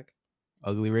 we back.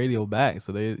 Ugly Radio back.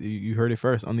 So you heard it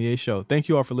first on the A Show. Thank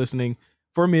you all for listening.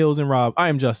 For Meelz and Rob, I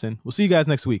am Justin. We'll see you guys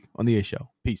next week on the A Show.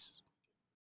 Peace.